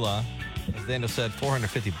Sound of Moolah. As Daniel said,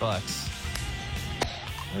 $450.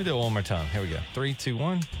 Let me do it one more time. Here we go. 3, 2,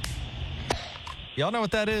 1. Y'all know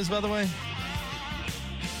what that is, by the way?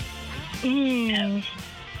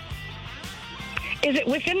 Is it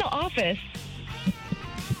within the office?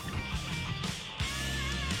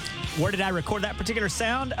 Where did I record that particular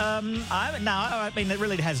sound? I mean, it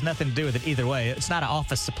really has nothing to do with it either way. It's not an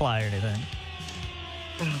office supply or anything.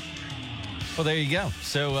 Well, there you go.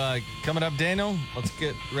 So coming up, Daniel, let's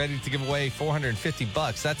get ready to give away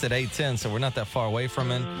 $450. That's at 8:10, so we're not that far away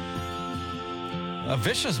from it. A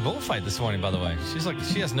vicious bullfight this morning, by the way. She's like,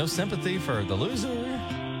 she has no sympathy for the loser.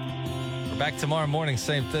 We're back tomorrow morning,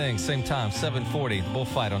 same thing, same time, 7:40. The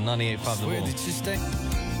bullfight on 98.5 The Bull.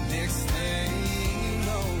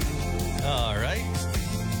 All right.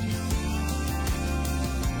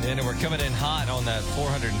 And we're coming in hot on that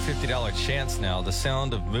 $450 chance now. The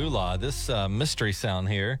Sound of Moolah, this mystery sound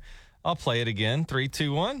here. I'll play it again. 3,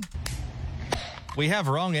 2, 1. We have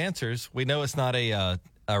wrong answers. We know it's not a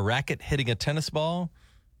racket hitting a tennis ball.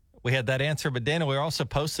 We had that answer, but Dana, we're also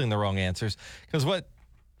posting the wrong answers. Because what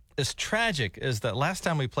is tragic is that last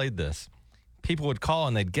time we played this, people would call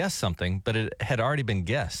and they'd guess something, but it had already been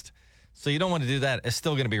guessed. So you don't want to do that. It's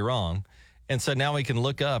still going to be wrong. And so now we can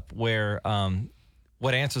look up where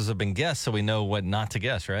what answers have been guessed so we know what not to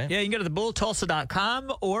guess, right? Yeah, you can go to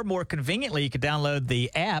thebulltulsa.com, or more conveniently, you could download the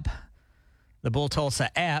app, the Bull Tulsa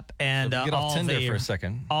app, and get off Tinder for a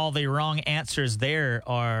second. All the wrong answers there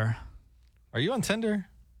are... Are you on Tinder?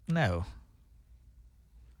 No.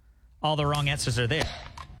 All the wrong answers are there.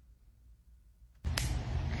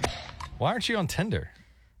 Why aren't you on Tinder?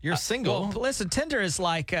 You're single. Well, listen, Tinder is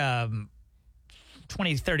like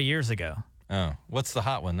 20, 30 years ago. Oh, what's the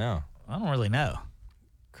hot one now? I don't really know.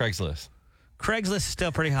 Craigslist. Craigslist is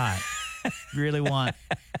still pretty hot. You really want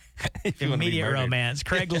immediate romance.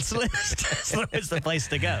 Craigslist is the place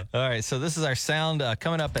to go. All right, so this is our sound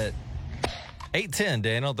coming up at 8:10,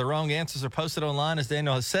 Daniel. The wrong answers are posted online, as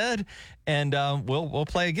Daniel has said, and we'll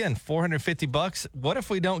play again. $450. What if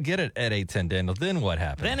we don't get it at 8:10, Daniel? Then what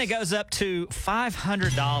happens? Then it goes up to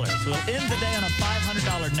 $500. We'll end the day on a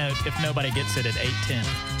 $500 note if nobody gets it at 8:10.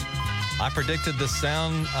 I predicted this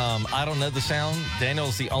sound. I don't know the sound.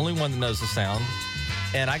 Daniel's the only one that knows the sound.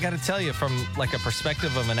 And I got to tell you, from like a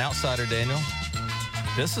perspective of an outsider, Daniel,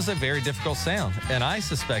 this is a very difficult sound. And I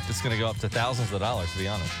suspect it's going to go up to thousands of dollars, to be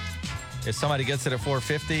honest. If somebody gets it at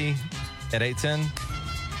 $450 at 8:10,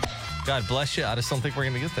 God bless you. I just don't think we're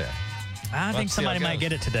going to get there. I think somebody might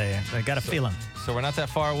get it today. I got a feeling. So we're not that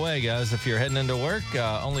far away, guys. If you're heading into work,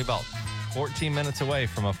 only about 14 minutes away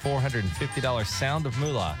from a $450 Sound of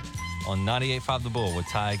Moolah on 98.5 The Bull with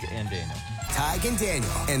Tige and Daniel. Tige and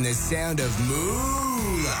Daniel and the Sound of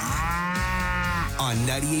Moolah on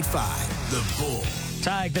 98.5 The Bull.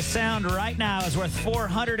 Tige, the sound right now is worth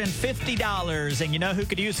 $450. And you know who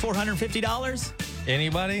could use $450?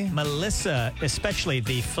 Anybody? Melissa, especially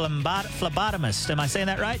the phlebotomist. Am I saying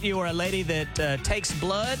that right? You are a lady that takes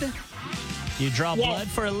blood. You draw blood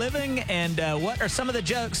for a living. And what are some of the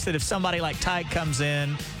jokes that if somebody like Tige comes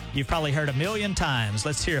in, you've probably heard a million times?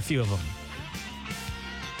 Let's hear a few of them.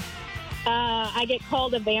 I get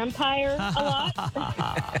called a vampire a lot.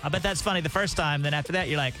 I bet that's funny the first time. Then after that,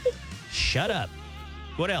 you're like, shut up.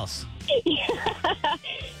 What else?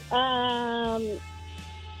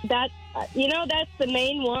 That's the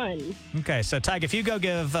main one. Okay, so Tige, if you go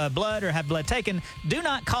give blood or have blood taken, do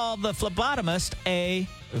not call the phlebotomist a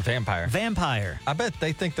vampire. I bet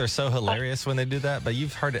they think they're so hilarious when they do that, but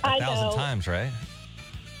you've heard it 1,000 times, right?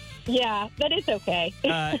 Yeah, but it's okay.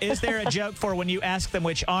 Is there a joke for when you ask them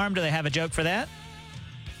which arm? Do they have a joke for that?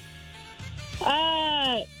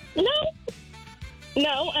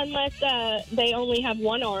 No, unless they only have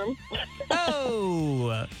one arm.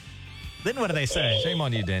 Oh, then what do they say? Shame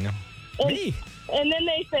on you, Daniel. Me. And then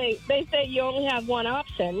they say you only have one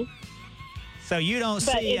option. So you don't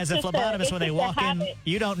see as a phlebotomist when they walk in,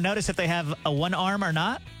 you don't notice if they have a one arm or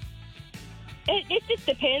not? It just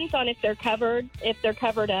depends on if they're covered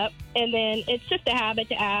up. And then it's just a habit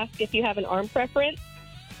to ask if you have an arm preference.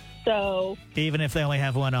 So even if they only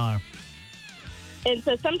have one arm. And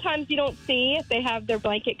so sometimes you don't see if they have their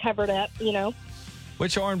blanket covered up,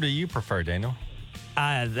 Which arm do you prefer, Daniel?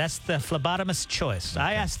 That's the phlebotomist's choice. Okay.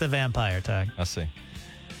 I asked the vampire, Tige. I see.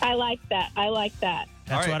 I like that.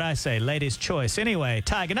 That's what I say, ladies' choice. Anyway,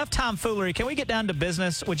 Tige, enough tomfoolery. Can we get down to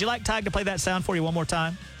business? Would you like Tige to play that sound for you one more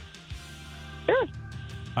time? Sure.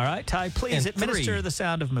 All right, Tige, please administer the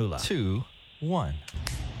sound of Moolah. 2, 1.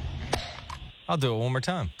 I'll do it one more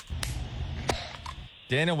time.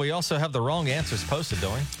 Daniel, we also have the wrong answers posted,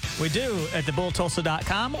 don't we? We do at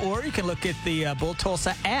thebulltulsa.com, or you can look at the Bull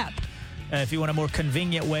Tulsa app if you want a more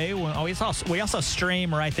convenient way. We also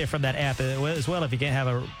stream right there from that app as well if you can't have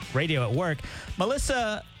a radio at work.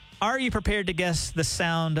 Melissa, are you prepared to guess the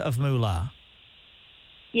sound of Moolah?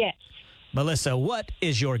 Yes. Melissa, what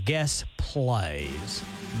is your guess, please?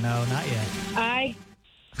 No, not yet.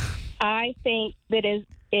 I think that it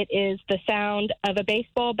is the sound of a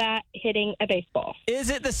baseball bat hitting a baseball. Is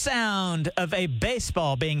it the sound of a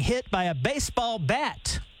baseball being hit by a baseball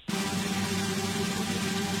bat?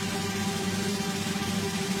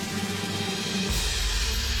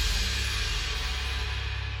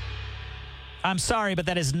 I'm sorry, but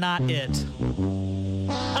that is not it.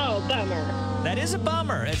 Oh, bummer. That is a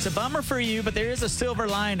bummer. It's a bummer for you, but there is a silver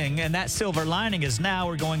lining, and that silver lining is now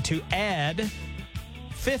we're going to add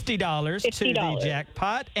 $50 to the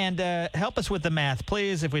jackpot. And help us with the math,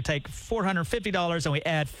 please. If we take $450 and we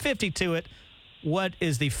add 50 to it, what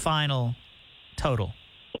is the final total?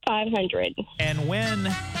 500. And when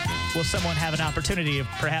will someone have an opportunity to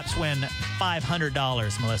perhaps win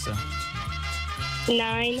 $500, Melissa?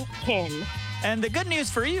 9:10. And the good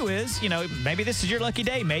news for you is, maybe this is your lucky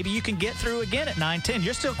day. Maybe you can get through again at 9:10.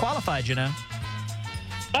 You're still qualified,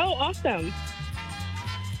 Oh, awesome.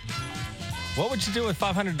 What would you do with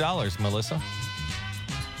 $500, Melissa?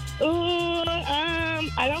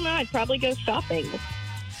 I don't know. I'd probably go shopping.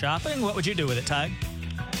 Shopping? What would you do with it, Tige?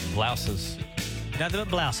 Blouses. Nothing but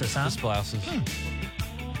blouses, huh? Just blouses.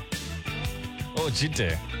 What would you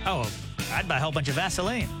do? Oh, I'd buy a whole bunch of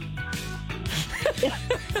Vaseline.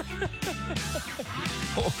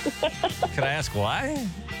 Can I ask why?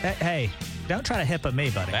 Hey, don't try to hippa me,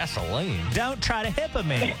 buddy. Vaseline. Don't try to hippa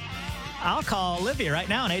me. I'll call Olivia right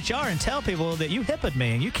now in HR and tell people that you hippaed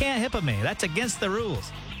me, and you can't hippa me. That's against the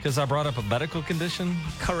rules. Because I brought up a medical condition?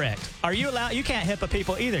 Correct. Are you allowed? You can't hippa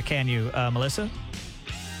people either, can you, Melissa?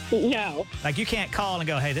 No. Like you can't call and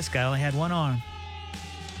go, hey, this guy only had one arm.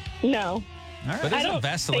 No. All right. But isn't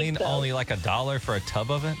Vaseline only like $1 for a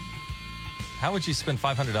tub of it? How would you spend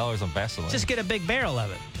 $500 on Vaseline? Just get a big barrel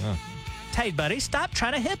of it. Oh. Hey, buddy, stop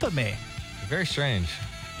trying to hippa me. Very strange.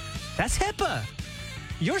 That's HIPAA.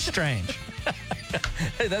 You're strange.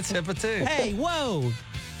 Hey, that's HIPAA too. Hey, whoa.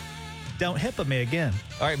 Don't HIPAA me again.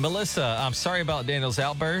 All right, Melissa, I'm sorry about Daniel's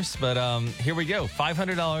outburst, but here we go.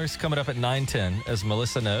 $500 coming up at 9:10, as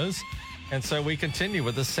Melissa knows. And so we continue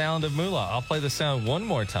with the sound of Moolah. I'll play the sound one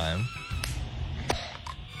more time.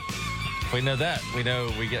 If we know that, we know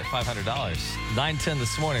we get $500. 9:10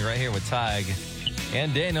 this morning right here with Tige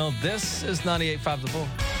and Daniel. This is 98.5 The Bull.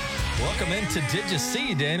 Welcome into Did You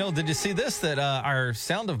See, Daniel? Did you see this? That our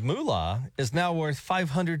sound of Moolah is now worth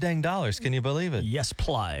 $500 Can you believe it? Yes,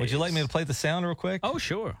 please. Would you like me to play the sound real quick? Oh,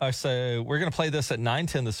 sure. So we're going to play this at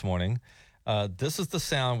 9:10 this morning. This is the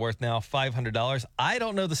sound worth now $500. I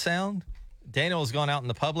don't know the sound. Daniel has gone out in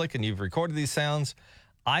the public and you've recorded these sounds.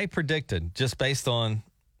 I predicted, just based on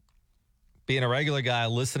being a regular guy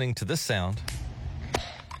listening to this sound,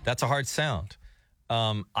 That's a hard sound.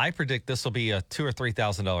 I predict this will be a $2,000 or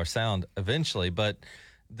 $3,000 sound eventually, but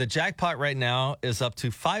the jackpot right now is up to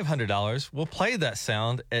 $500. We'll play that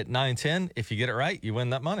sound at 9:10. If you get it right, you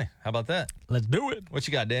win that money. How about that? Let's do it. What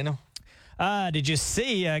you got, Daniel? Did you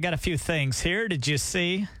see? I got a few things here. Did you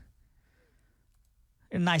see?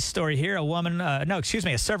 A nice story here.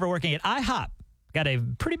 A server working at IHOP got a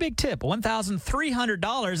pretty big tip,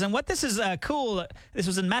 $1,300. And what this is cool, this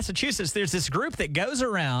was in Massachusetts. There's this group that goes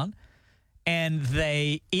around and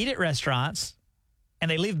they eat at restaurants and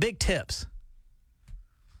they leave big tips.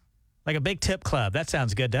 Like a big tip club. That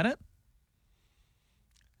sounds good, doesn't it?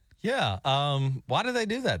 Yeah. Why do they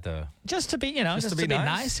do that, though? Just to be, just to be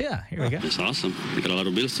nice. Yeah, here we go. It's awesome. I got a lot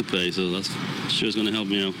of bills to pay, so that's sure is going to help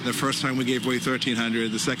me out. The first time we gave away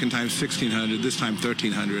 $1,300, the second time $1,600, this time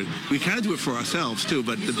 $1,300. We kind of do it for ourselves, too,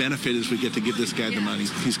 but the benefit is we get to give this guy the money.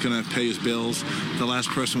 He's going to pay his bills. The last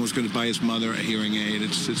person was going to buy his mother a hearing aid.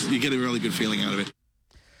 You get a really good feeling out of it.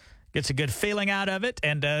 Gets a good feeling out of it,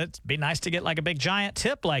 and it'd be nice to get like a big giant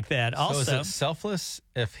tip like that. So also, is it selfless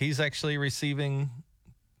if he's actually receiving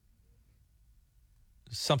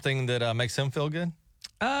something that makes him feel good?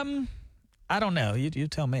 I don't know. You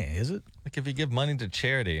tell me. Is it? Like if you give money to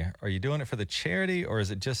charity, are you doing it for the charity or is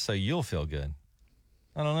it just so you'll feel good?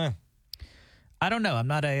 I don't know. I don't know. I'm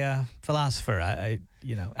not a philosopher. I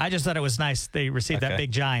just thought it was nice they received that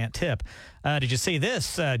big giant tip. Did you see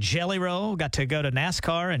this? Jelly Roll got to go to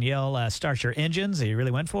NASCAR and yell, "Start your engines." He really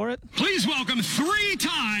went for it. Please welcome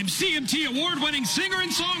 3-time CMT award-winning singer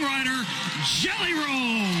and songwriter, Jelly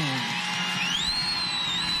Roll.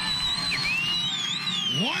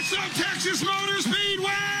 What's up, Texas Motor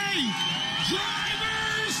Speedway?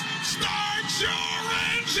 Drivers, start your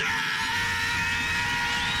engine!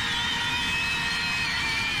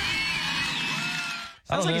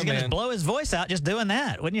 Sounds like he's going to blow his voice out just doing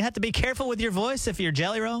that. Wouldn't you have to be careful with your voice if you're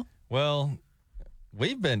Jelly Roll? Well,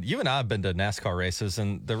 you and I have been to NASCAR races,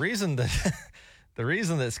 and the reason that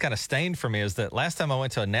it's kind of stained for me is that last time I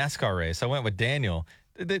went to a NASCAR race, I went with Daniel.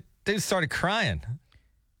 The dude started crying.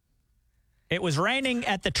 It was raining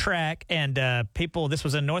at the track, and this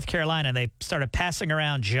was in North Carolina, and they started passing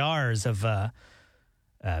around jars of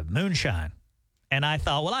moonshine. And I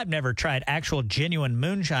thought, well, I've never tried actual genuine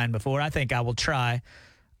moonshine before. I think I will try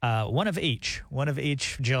one of each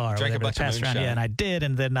jar. Drank a bunch of moonshine. Yeah, and I did,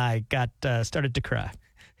 and then I started to cry.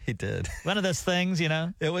 He did. One of those things,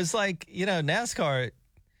 It was like, NASCAR,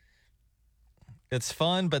 it's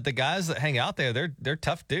fun, but the guys that hang out there, they're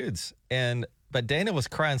tough dudes. But Dana was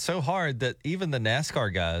crying so hard that even the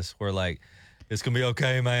NASCAR guys were like, "It's going to be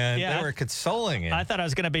okay, man." Yeah, they were consoling him. I thought I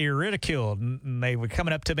was going to be ridiculed. And they were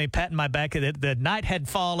coming up to me, patting my back. The night had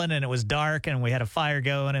fallen, and it was dark, and we had a fire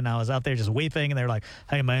going, and I was out there just weeping, and they were like,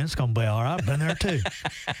 "Hey, man, it's going to be all right. I've been there, too.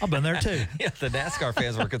 I've been there, too." Yeah, the NASCAR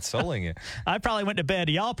fans were consoling you. I probably went to bed.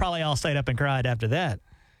 Y'all probably all stayed up and cried after that.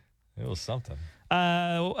 It was something.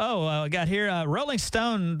 I got here. Rolling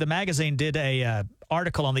Stone, the magazine, did a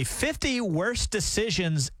article on the 50 worst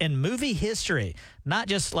decisions in movie history. Not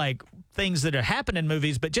just like things that have happened in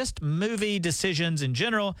movies, but just movie decisions in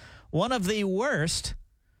general. One of the worst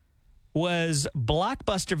was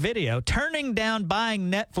Blockbuster Video turning down buying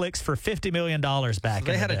Netflix for $50 million back in the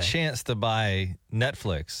day. They had a chance to buy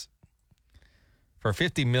Netflix for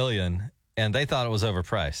 $50 million, and they thought it was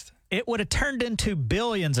overpriced. It would have turned into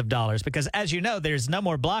billions of dollars because, as you know, there's no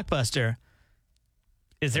more Blockbuster.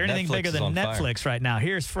 Is there anything bigger than Netflix right now?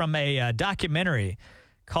 Here's from a documentary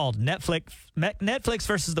called Netflix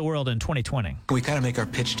versus the World in 2020. We kind of make our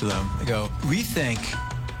pitch to them. We go, we think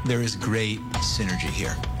there is great synergy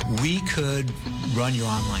here. We could run your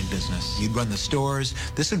online business. You'd run the stores.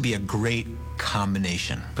 This would be a great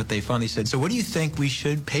combination. But they finally said, so what do you think we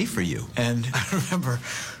should pay for you? And I remember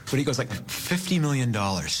when he goes like $50 million.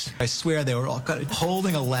 I swear they were all kind of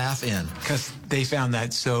holding a laugh in because they found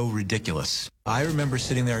that so ridiculous. I remember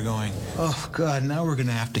sitting there going, oh, God, now we're going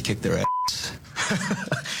to have to kick their ass.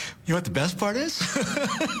 You know what the best part is?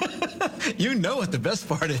 You know what the best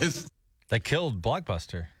part is. They killed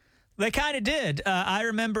Blockbuster. They kind of did. I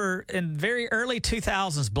remember in very early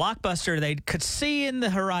 2000s, Blockbuster, they could see in the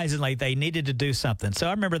horizon like they needed to do something. So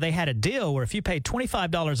I remember they had a deal where if you paid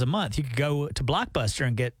 $25 a month, you could go to Blockbuster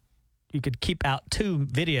and you could keep out 2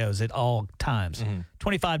 videos at all times. Mm-hmm.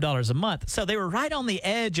 $25 a month. So they were right on the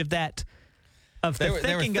edge of that, of the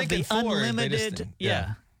thinking of the unlimited.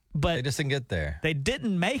 Yeah. But they just didn't get there. They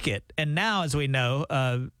didn't make it. And now, as we know,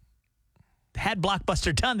 had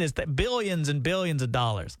Blockbuster done this, that billions and billions of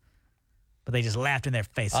dollars. But they just laughed in their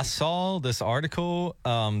faces. I saw this article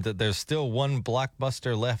that there's still one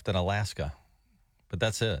Blockbuster left in Alaska, but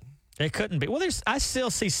that's it. It couldn't be. Well, I still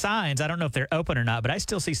see signs. I don't know if they're open or not, but I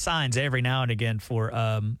still see signs every now and again for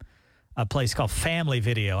a place called Family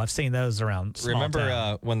Video. I've seen those around.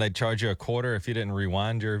 Remember when they charge you a quarter if you didn't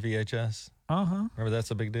rewind your VHS? Remember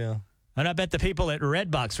that's a big deal. And I bet the people at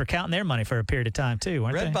Redbox were counting their money for a period of time too,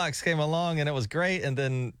 weren't they? Redbox came along and it was great, and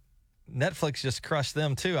then Netflix just crushed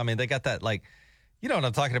them too. I mean, they got that, like, you know what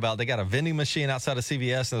I'm talking about. They got a vending machine outside of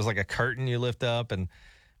CVS, and there's like a curtain you lift up, and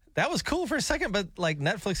that was cool for a second, but like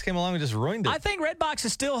Netflix came along and just ruined it. I think Redbox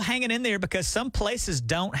is still hanging in there because some places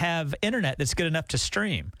don't have internet that's good enough to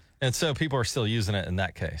stream. And so people are still using it in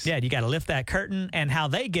that case. Yeah, you got to lift that curtain. And how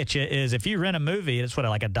they get you is if you rent a movie, it's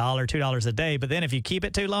like $1, $2 a day. But then if you keep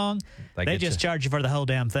it too long, they just charge you for the whole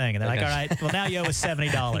damn thing. And they're like, all right, well, now you owe us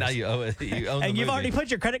 $70. Now you owe it. You own and the you've movie. already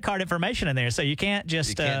put your credit card information in there, so you can't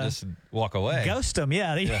just walk away. Ghost them.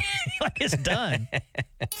 Yeah, like it's done.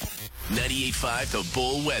 98.5 The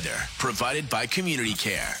Bull Weather, provided by Community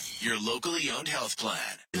Care, your locally owned health plan.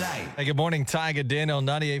 Hey, good morning, Tige and Daniel,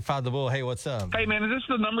 98.5 The Bull. Hey, what's up? Hey, man, is this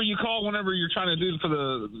the number you call whenever you're trying to do for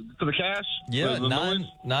the cash? Yeah, the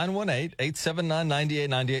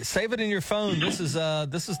 918-879-9898. Save it in your phone. This is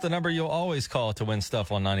the number you'll always call to win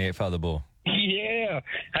stuff on 98.5 The Bull. Yeah.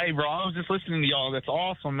 Hey, bro, I was just listening to y'all. That's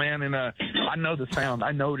awesome, man. And I know the sound.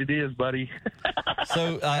 I know what it is, buddy.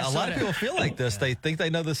 So a lot of people feel like this. They think they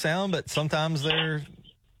know the sound, but sometimes their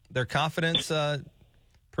confidence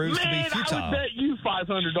proves to be futile. I would bet you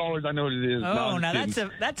 $500 I know what it is. Oh, now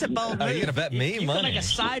that's a bold move. Oh, you're going to bet me you money? You can make a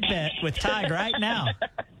side bet with Tige right now.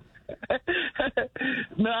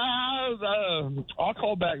 No, I'll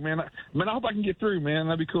call back, man. Man, I hope I can get through, man.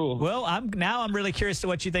 That'd be cool. Well, I'm really curious to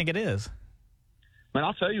what you think it is. Man,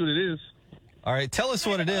 I'll tell you what it is. All right, tell us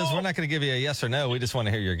what it is. We're not going to give you a yes or no. We just want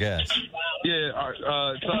to hear your guess. Yeah,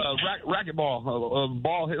 it's a racquetball, a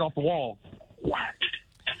ball hit off the wall.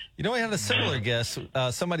 You know, we had a similar guess.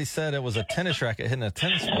 Somebody said it was a tennis racket hitting a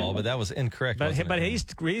tennis ball, but that was incorrect. But he's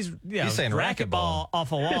saying racquetball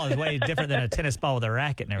off a wall is way different than a tennis ball with a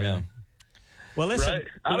racket and everything. Yeah. Well, listen. Right.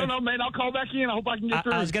 I don't know, man. I'll call back in. I hope I can get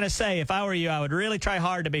through. I was going to say, if I were you, I would really try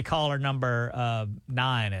hard to be caller number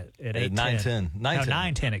 9 at 8:10.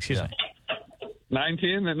 910, excuse me.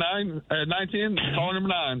 910 at 910. Caller number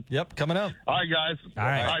 9. Yep, coming up. All right, guys. All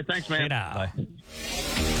right. Thanks, man. Bye.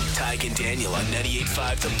 Tige and Daniel on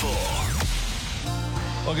 98.5 The Bull.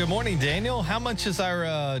 Well, good morning, Daniel. How much is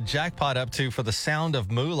our jackpot up to for the Sound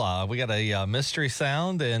of Moolah? We got a mystery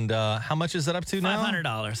sound, and how much is it up to now?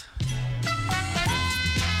 $500.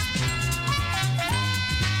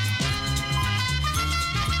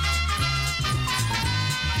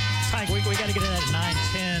 Tige, we got to get in that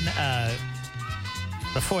at 9:10.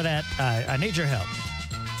 Before that, I need your help.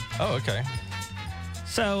 Oh, okay.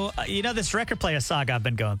 So, this record player saga I've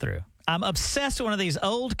been going through. I'm obsessed with one of these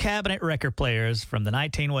old cabinet record players from the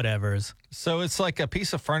 19-whatevers. So it's like a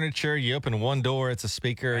piece of furniture. You open one door, it's a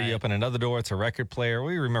speaker. Right. You open another door, it's a record player.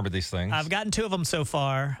 We remember these things. I've gotten 2 of them so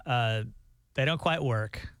far. They don't quite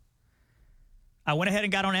work. I went ahead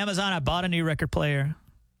and got on Amazon. I bought a new record player.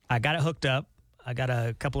 I got it hooked up. I got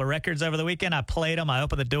a couple of records over the weekend. I played them. I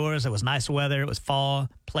opened the doors. It was nice weather. It was fall.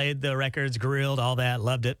 Played the records, grilled, all that.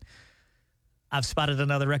 Loved it. I've spotted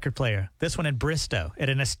another record player. This one in Bristow at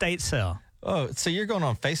an estate sale. Oh, so you're going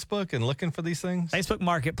on Facebook and looking for these things? Facebook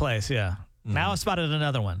Marketplace, yeah. Now I've spotted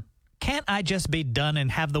another one. Can't I just be done and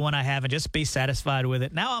have the one I have and just be satisfied with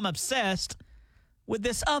it? Now I'm obsessed with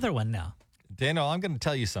this other one now. Daniel, I'm going to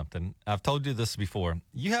tell you something. I've told you this before.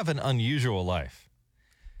 You have an unusual life.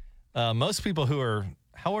 Most people who are,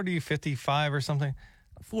 how old are you, 55 or something?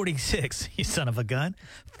 46, you son of a gun.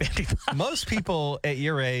 55. Most people at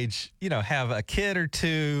your age, have a kid or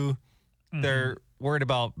two. Mm-hmm. They're worried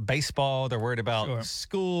about baseball. They're worried about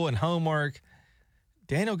school and homework.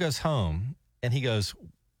 Daniel goes home and he goes,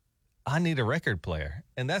 I need a record player.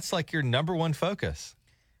 And that's like your number one focus.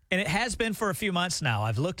 And it has been for a few months now.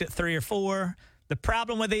 I've looked at 3 or 4. The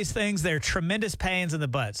problem with these things, they're tremendous pains in the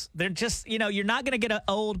butts. They're just, you're not going to get an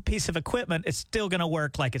old piece of equipment. It's still going to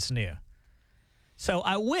work like it's new. So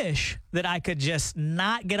I wish that I could just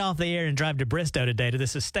not get off the air and drive to Bristow today to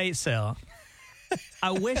this estate sale.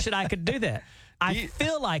 I wish that I could do that. I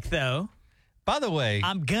feel like, though, by the way,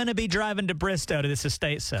 I'm going to be driving to Bristow to this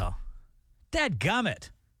estate sale.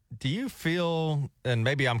 Dadgummit. Do you feel, and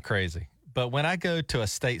maybe I'm crazy, but when I go to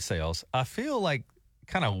estate sales, I feel like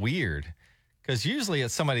kind of weird because usually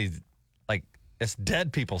it's somebody like, it's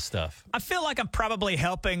dead people stuff. I feel like I'm probably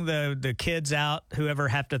helping the kids out, whoever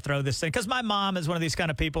have to throw this thing. Because my mom is one of these kind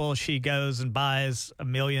of people. She goes and buys a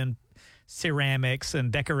million ceramics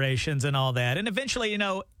and decorations and all that. And eventually,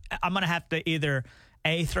 I'm going to have to either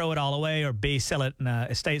A, throw it all away, or B, sell it in a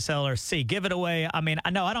estate sale, or C, give it away. I mean, I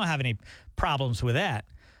know I don't have any problems with that.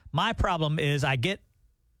 My problem is I get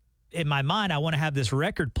in my mind I want to have this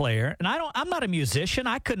record player, and I'm not a musician.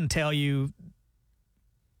 I couldn't tell you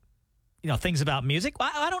things about music.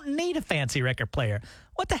 I don't need a fancy record player.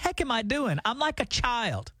 What the heck am I doing? I'm like a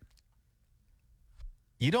child.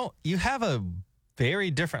 You have a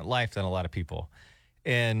very different life than a lot of people.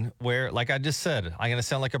 And where, like I just said, I'm going to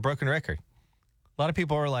sound like a broken record. A lot of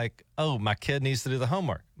people are like, oh, my kid needs to do the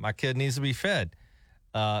homework. My kid needs to be fed.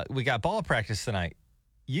 We got ball practice tonight.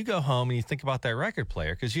 You go home and you think about that record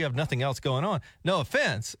player because you have nothing else going on. No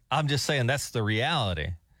offense. I'm just saying that's the reality,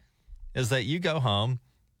 is that you go home,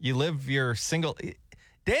 you live your single.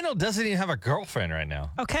 Daniel doesn't even have a girlfriend right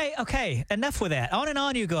now. Okay. Enough with that. On and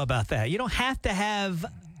on you go about that. You don't have to have,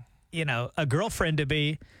 a girlfriend to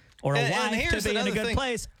be, or a wife to be in a good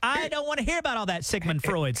place. I don't want to hear about all that Sigmund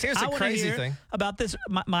Freud's. Here's the crazy thing about this,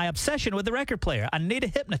 my obsession with the record player. I need a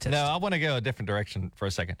hypnotist. No, I want to go a different direction for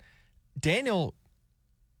a second. Daniel,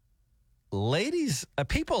 ladies,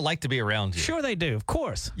 people like to be around you. Sure they do, of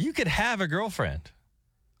course. You could have a girlfriend.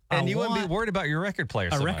 And you wouldn't be worried about your record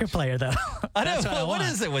player so much. A record player, though. I know. What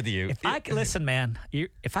is it with you? Listen, man,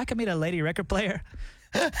 if I could meet a lady record player,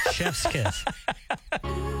 chef's kiss.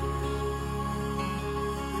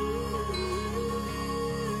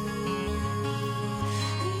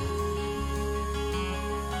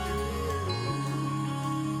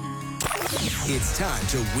 It's time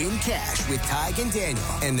to win cash with Tige and Daniel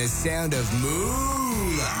and the Sound of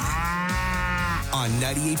Moolah on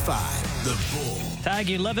 98.5 The Bull. Tige,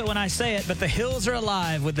 you love it when I say it, but the hills are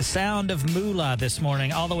alive with the Sound of Moolah this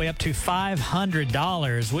morning, all the way up to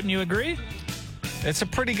 $500. Wouldn't you agree? It's a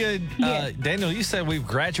pretty good... Daniel, you said we've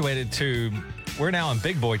graduated to... We're now in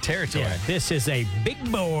big boy territory. Yeah, this is a big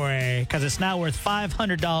boy because it's now worth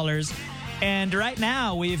 $500. And right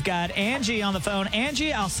now, we've got Angie on the phone.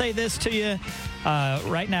 Angie, I'll say this to you.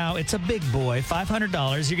 Right now, it's a big boy,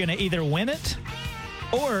 $500. You're going to either win it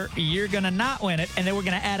or you're going to not win it. And then we're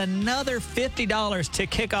going to add another $50 to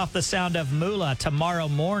kick off the Sound of Moolah tomorrow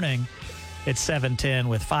morning at 7:10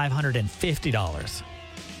 with $550.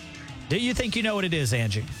 Do you think you know what it is,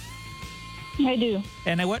 Angie? I do.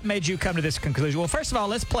 And what made you come to this conclusion? Well, first of all,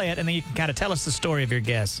 let's play it, and then you can kind of tell us the story of your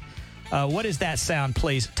guess. What is that sound,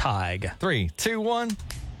 please, Tige? 3, 2, 1.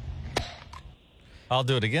 I'll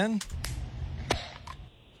do it again.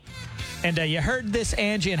 And you heard this,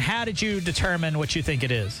 Angie, and how did you determine what you think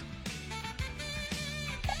it is?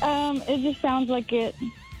 It just sounds like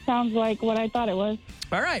what I thought it was.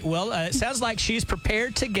 All right. Well, it sounds like she's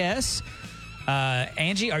prepared to guess.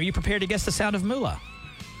 Angie, are you prepared to guess the Sound of Moolah?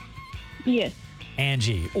 Yes.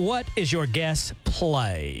 Angie, what is your guess,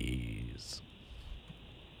 please?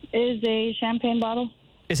 Is a champagne bottle.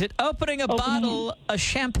 Is it opening a bottle of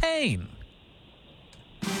champagne?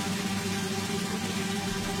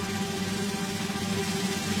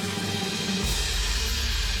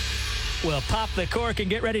 Well, pop the cork and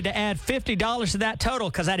get ready to add $50 to that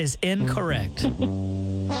total because that is incorrect.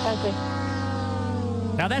 Okay.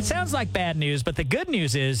 Now, that sounds like bad news, but the good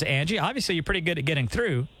news is, Angie, obviously you're pretty good at getting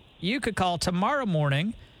through. You could call tomorrow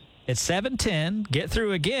morning at 7:10, get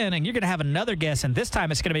through again, and you're going to have another guess, and this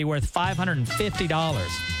time it's going to be worth $550.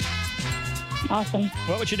 Awesome.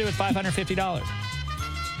 What would you do with $550?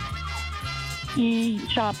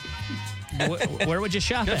 Shop. Where would you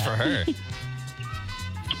shop Good at? for her.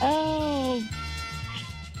 Oh,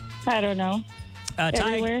 I don't know.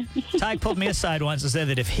 Everywhere. Tige pulled me aside once and said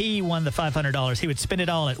that if he won the $500, he would spend it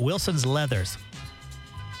all at Wilson's Leathers.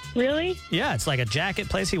 Really? Yeah, it's like a jacket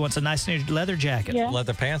place. He wants a nice new leather jacket. Yeah.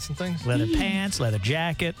 Leather pants and things? Leather pants, leather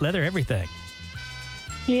jacket, leather everything.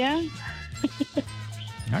 Yeah.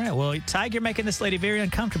 All right, well, Tige, you're making this lady very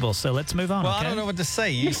uncomfortable, so let's move on, Well, okay? I don't know what to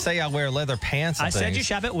say. You say I wear leather pants and I said things. you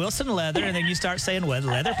shop at Wilson Leather, and then you start saying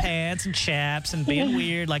leather pants and chaps and being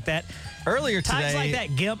weird like that. Earlier today... Tige's like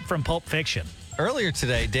that gimp from Pulp Fiction. Earlier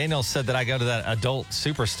today, Daniel said that I go to that adult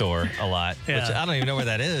superstore a lot, which I don't even know where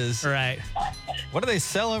that is. Right. What do they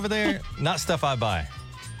sell over there? Not stuff I buy.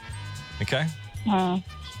 Okay? Okay. I'm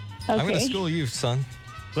going to school you, son.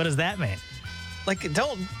 What does that mean? Like,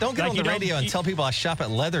 don't get Like on the radio and tell people I shop at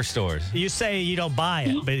leather stores. You say you don't buy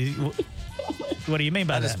it, but what do you mean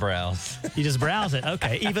by that? I just browse. You just browse it.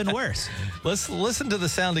 Okay, even worse. Let's listen to the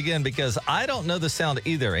sound again because I don't know the sound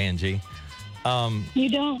either, Angie. You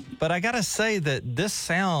don't? But I got to say that this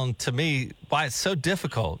sound, to me, why it's so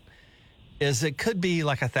difficult, is it could be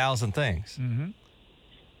like 1,000 things. Mm-hmm.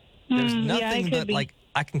 There's nothing could that, be. like,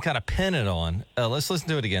 I can kind of pin it on. Let's listen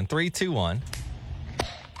to it again. 3, 2, 1.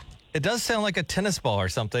 It does sound like a tennis ball or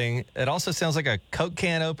something. It also sounds like a Coke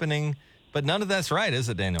can opening. But none of that's right, is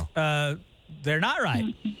it, Daniel? They're not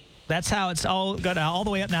right. That's how it's all got all the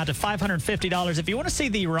way up now to $550. If you want to see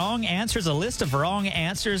the wrong answers, a list of wrong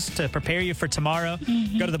answers to prepare you for tomorrow,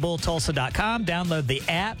 go to thebulltulsa.com, download the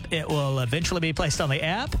app. It will eventually be placed on the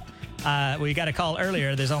app. We got a call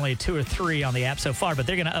earlier. There's only 2 or 3 on the app so far, but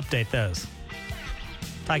they're going to update those.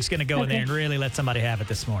 Tyke's going to go in there and really let somebody have it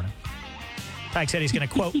this morning. Tyke said he's going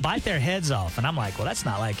to, quote, bite their heads off. And I'm like, well, that's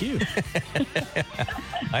not like you.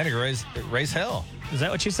 I had to raise hell. Is that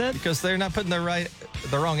what you said? Because they're not putting the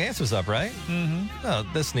wrong answers up, right? Mm-hmm. No,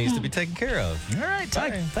 this needs to be taken care of. All right.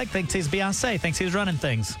 Tyke thinks he's Beyonce, thinks he's running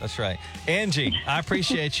things. That's right. Angie, I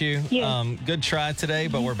appreciate you. Good try today,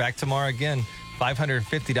 but we're back tomorrow again.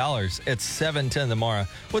 $550. It's 7:10 tomorrow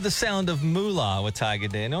with the Sound of Moolah with Tige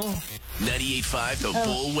and Daniel. 98.5 The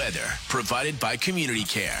Bull Weather, provided by Community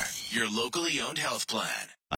Care, your locally owned health plan.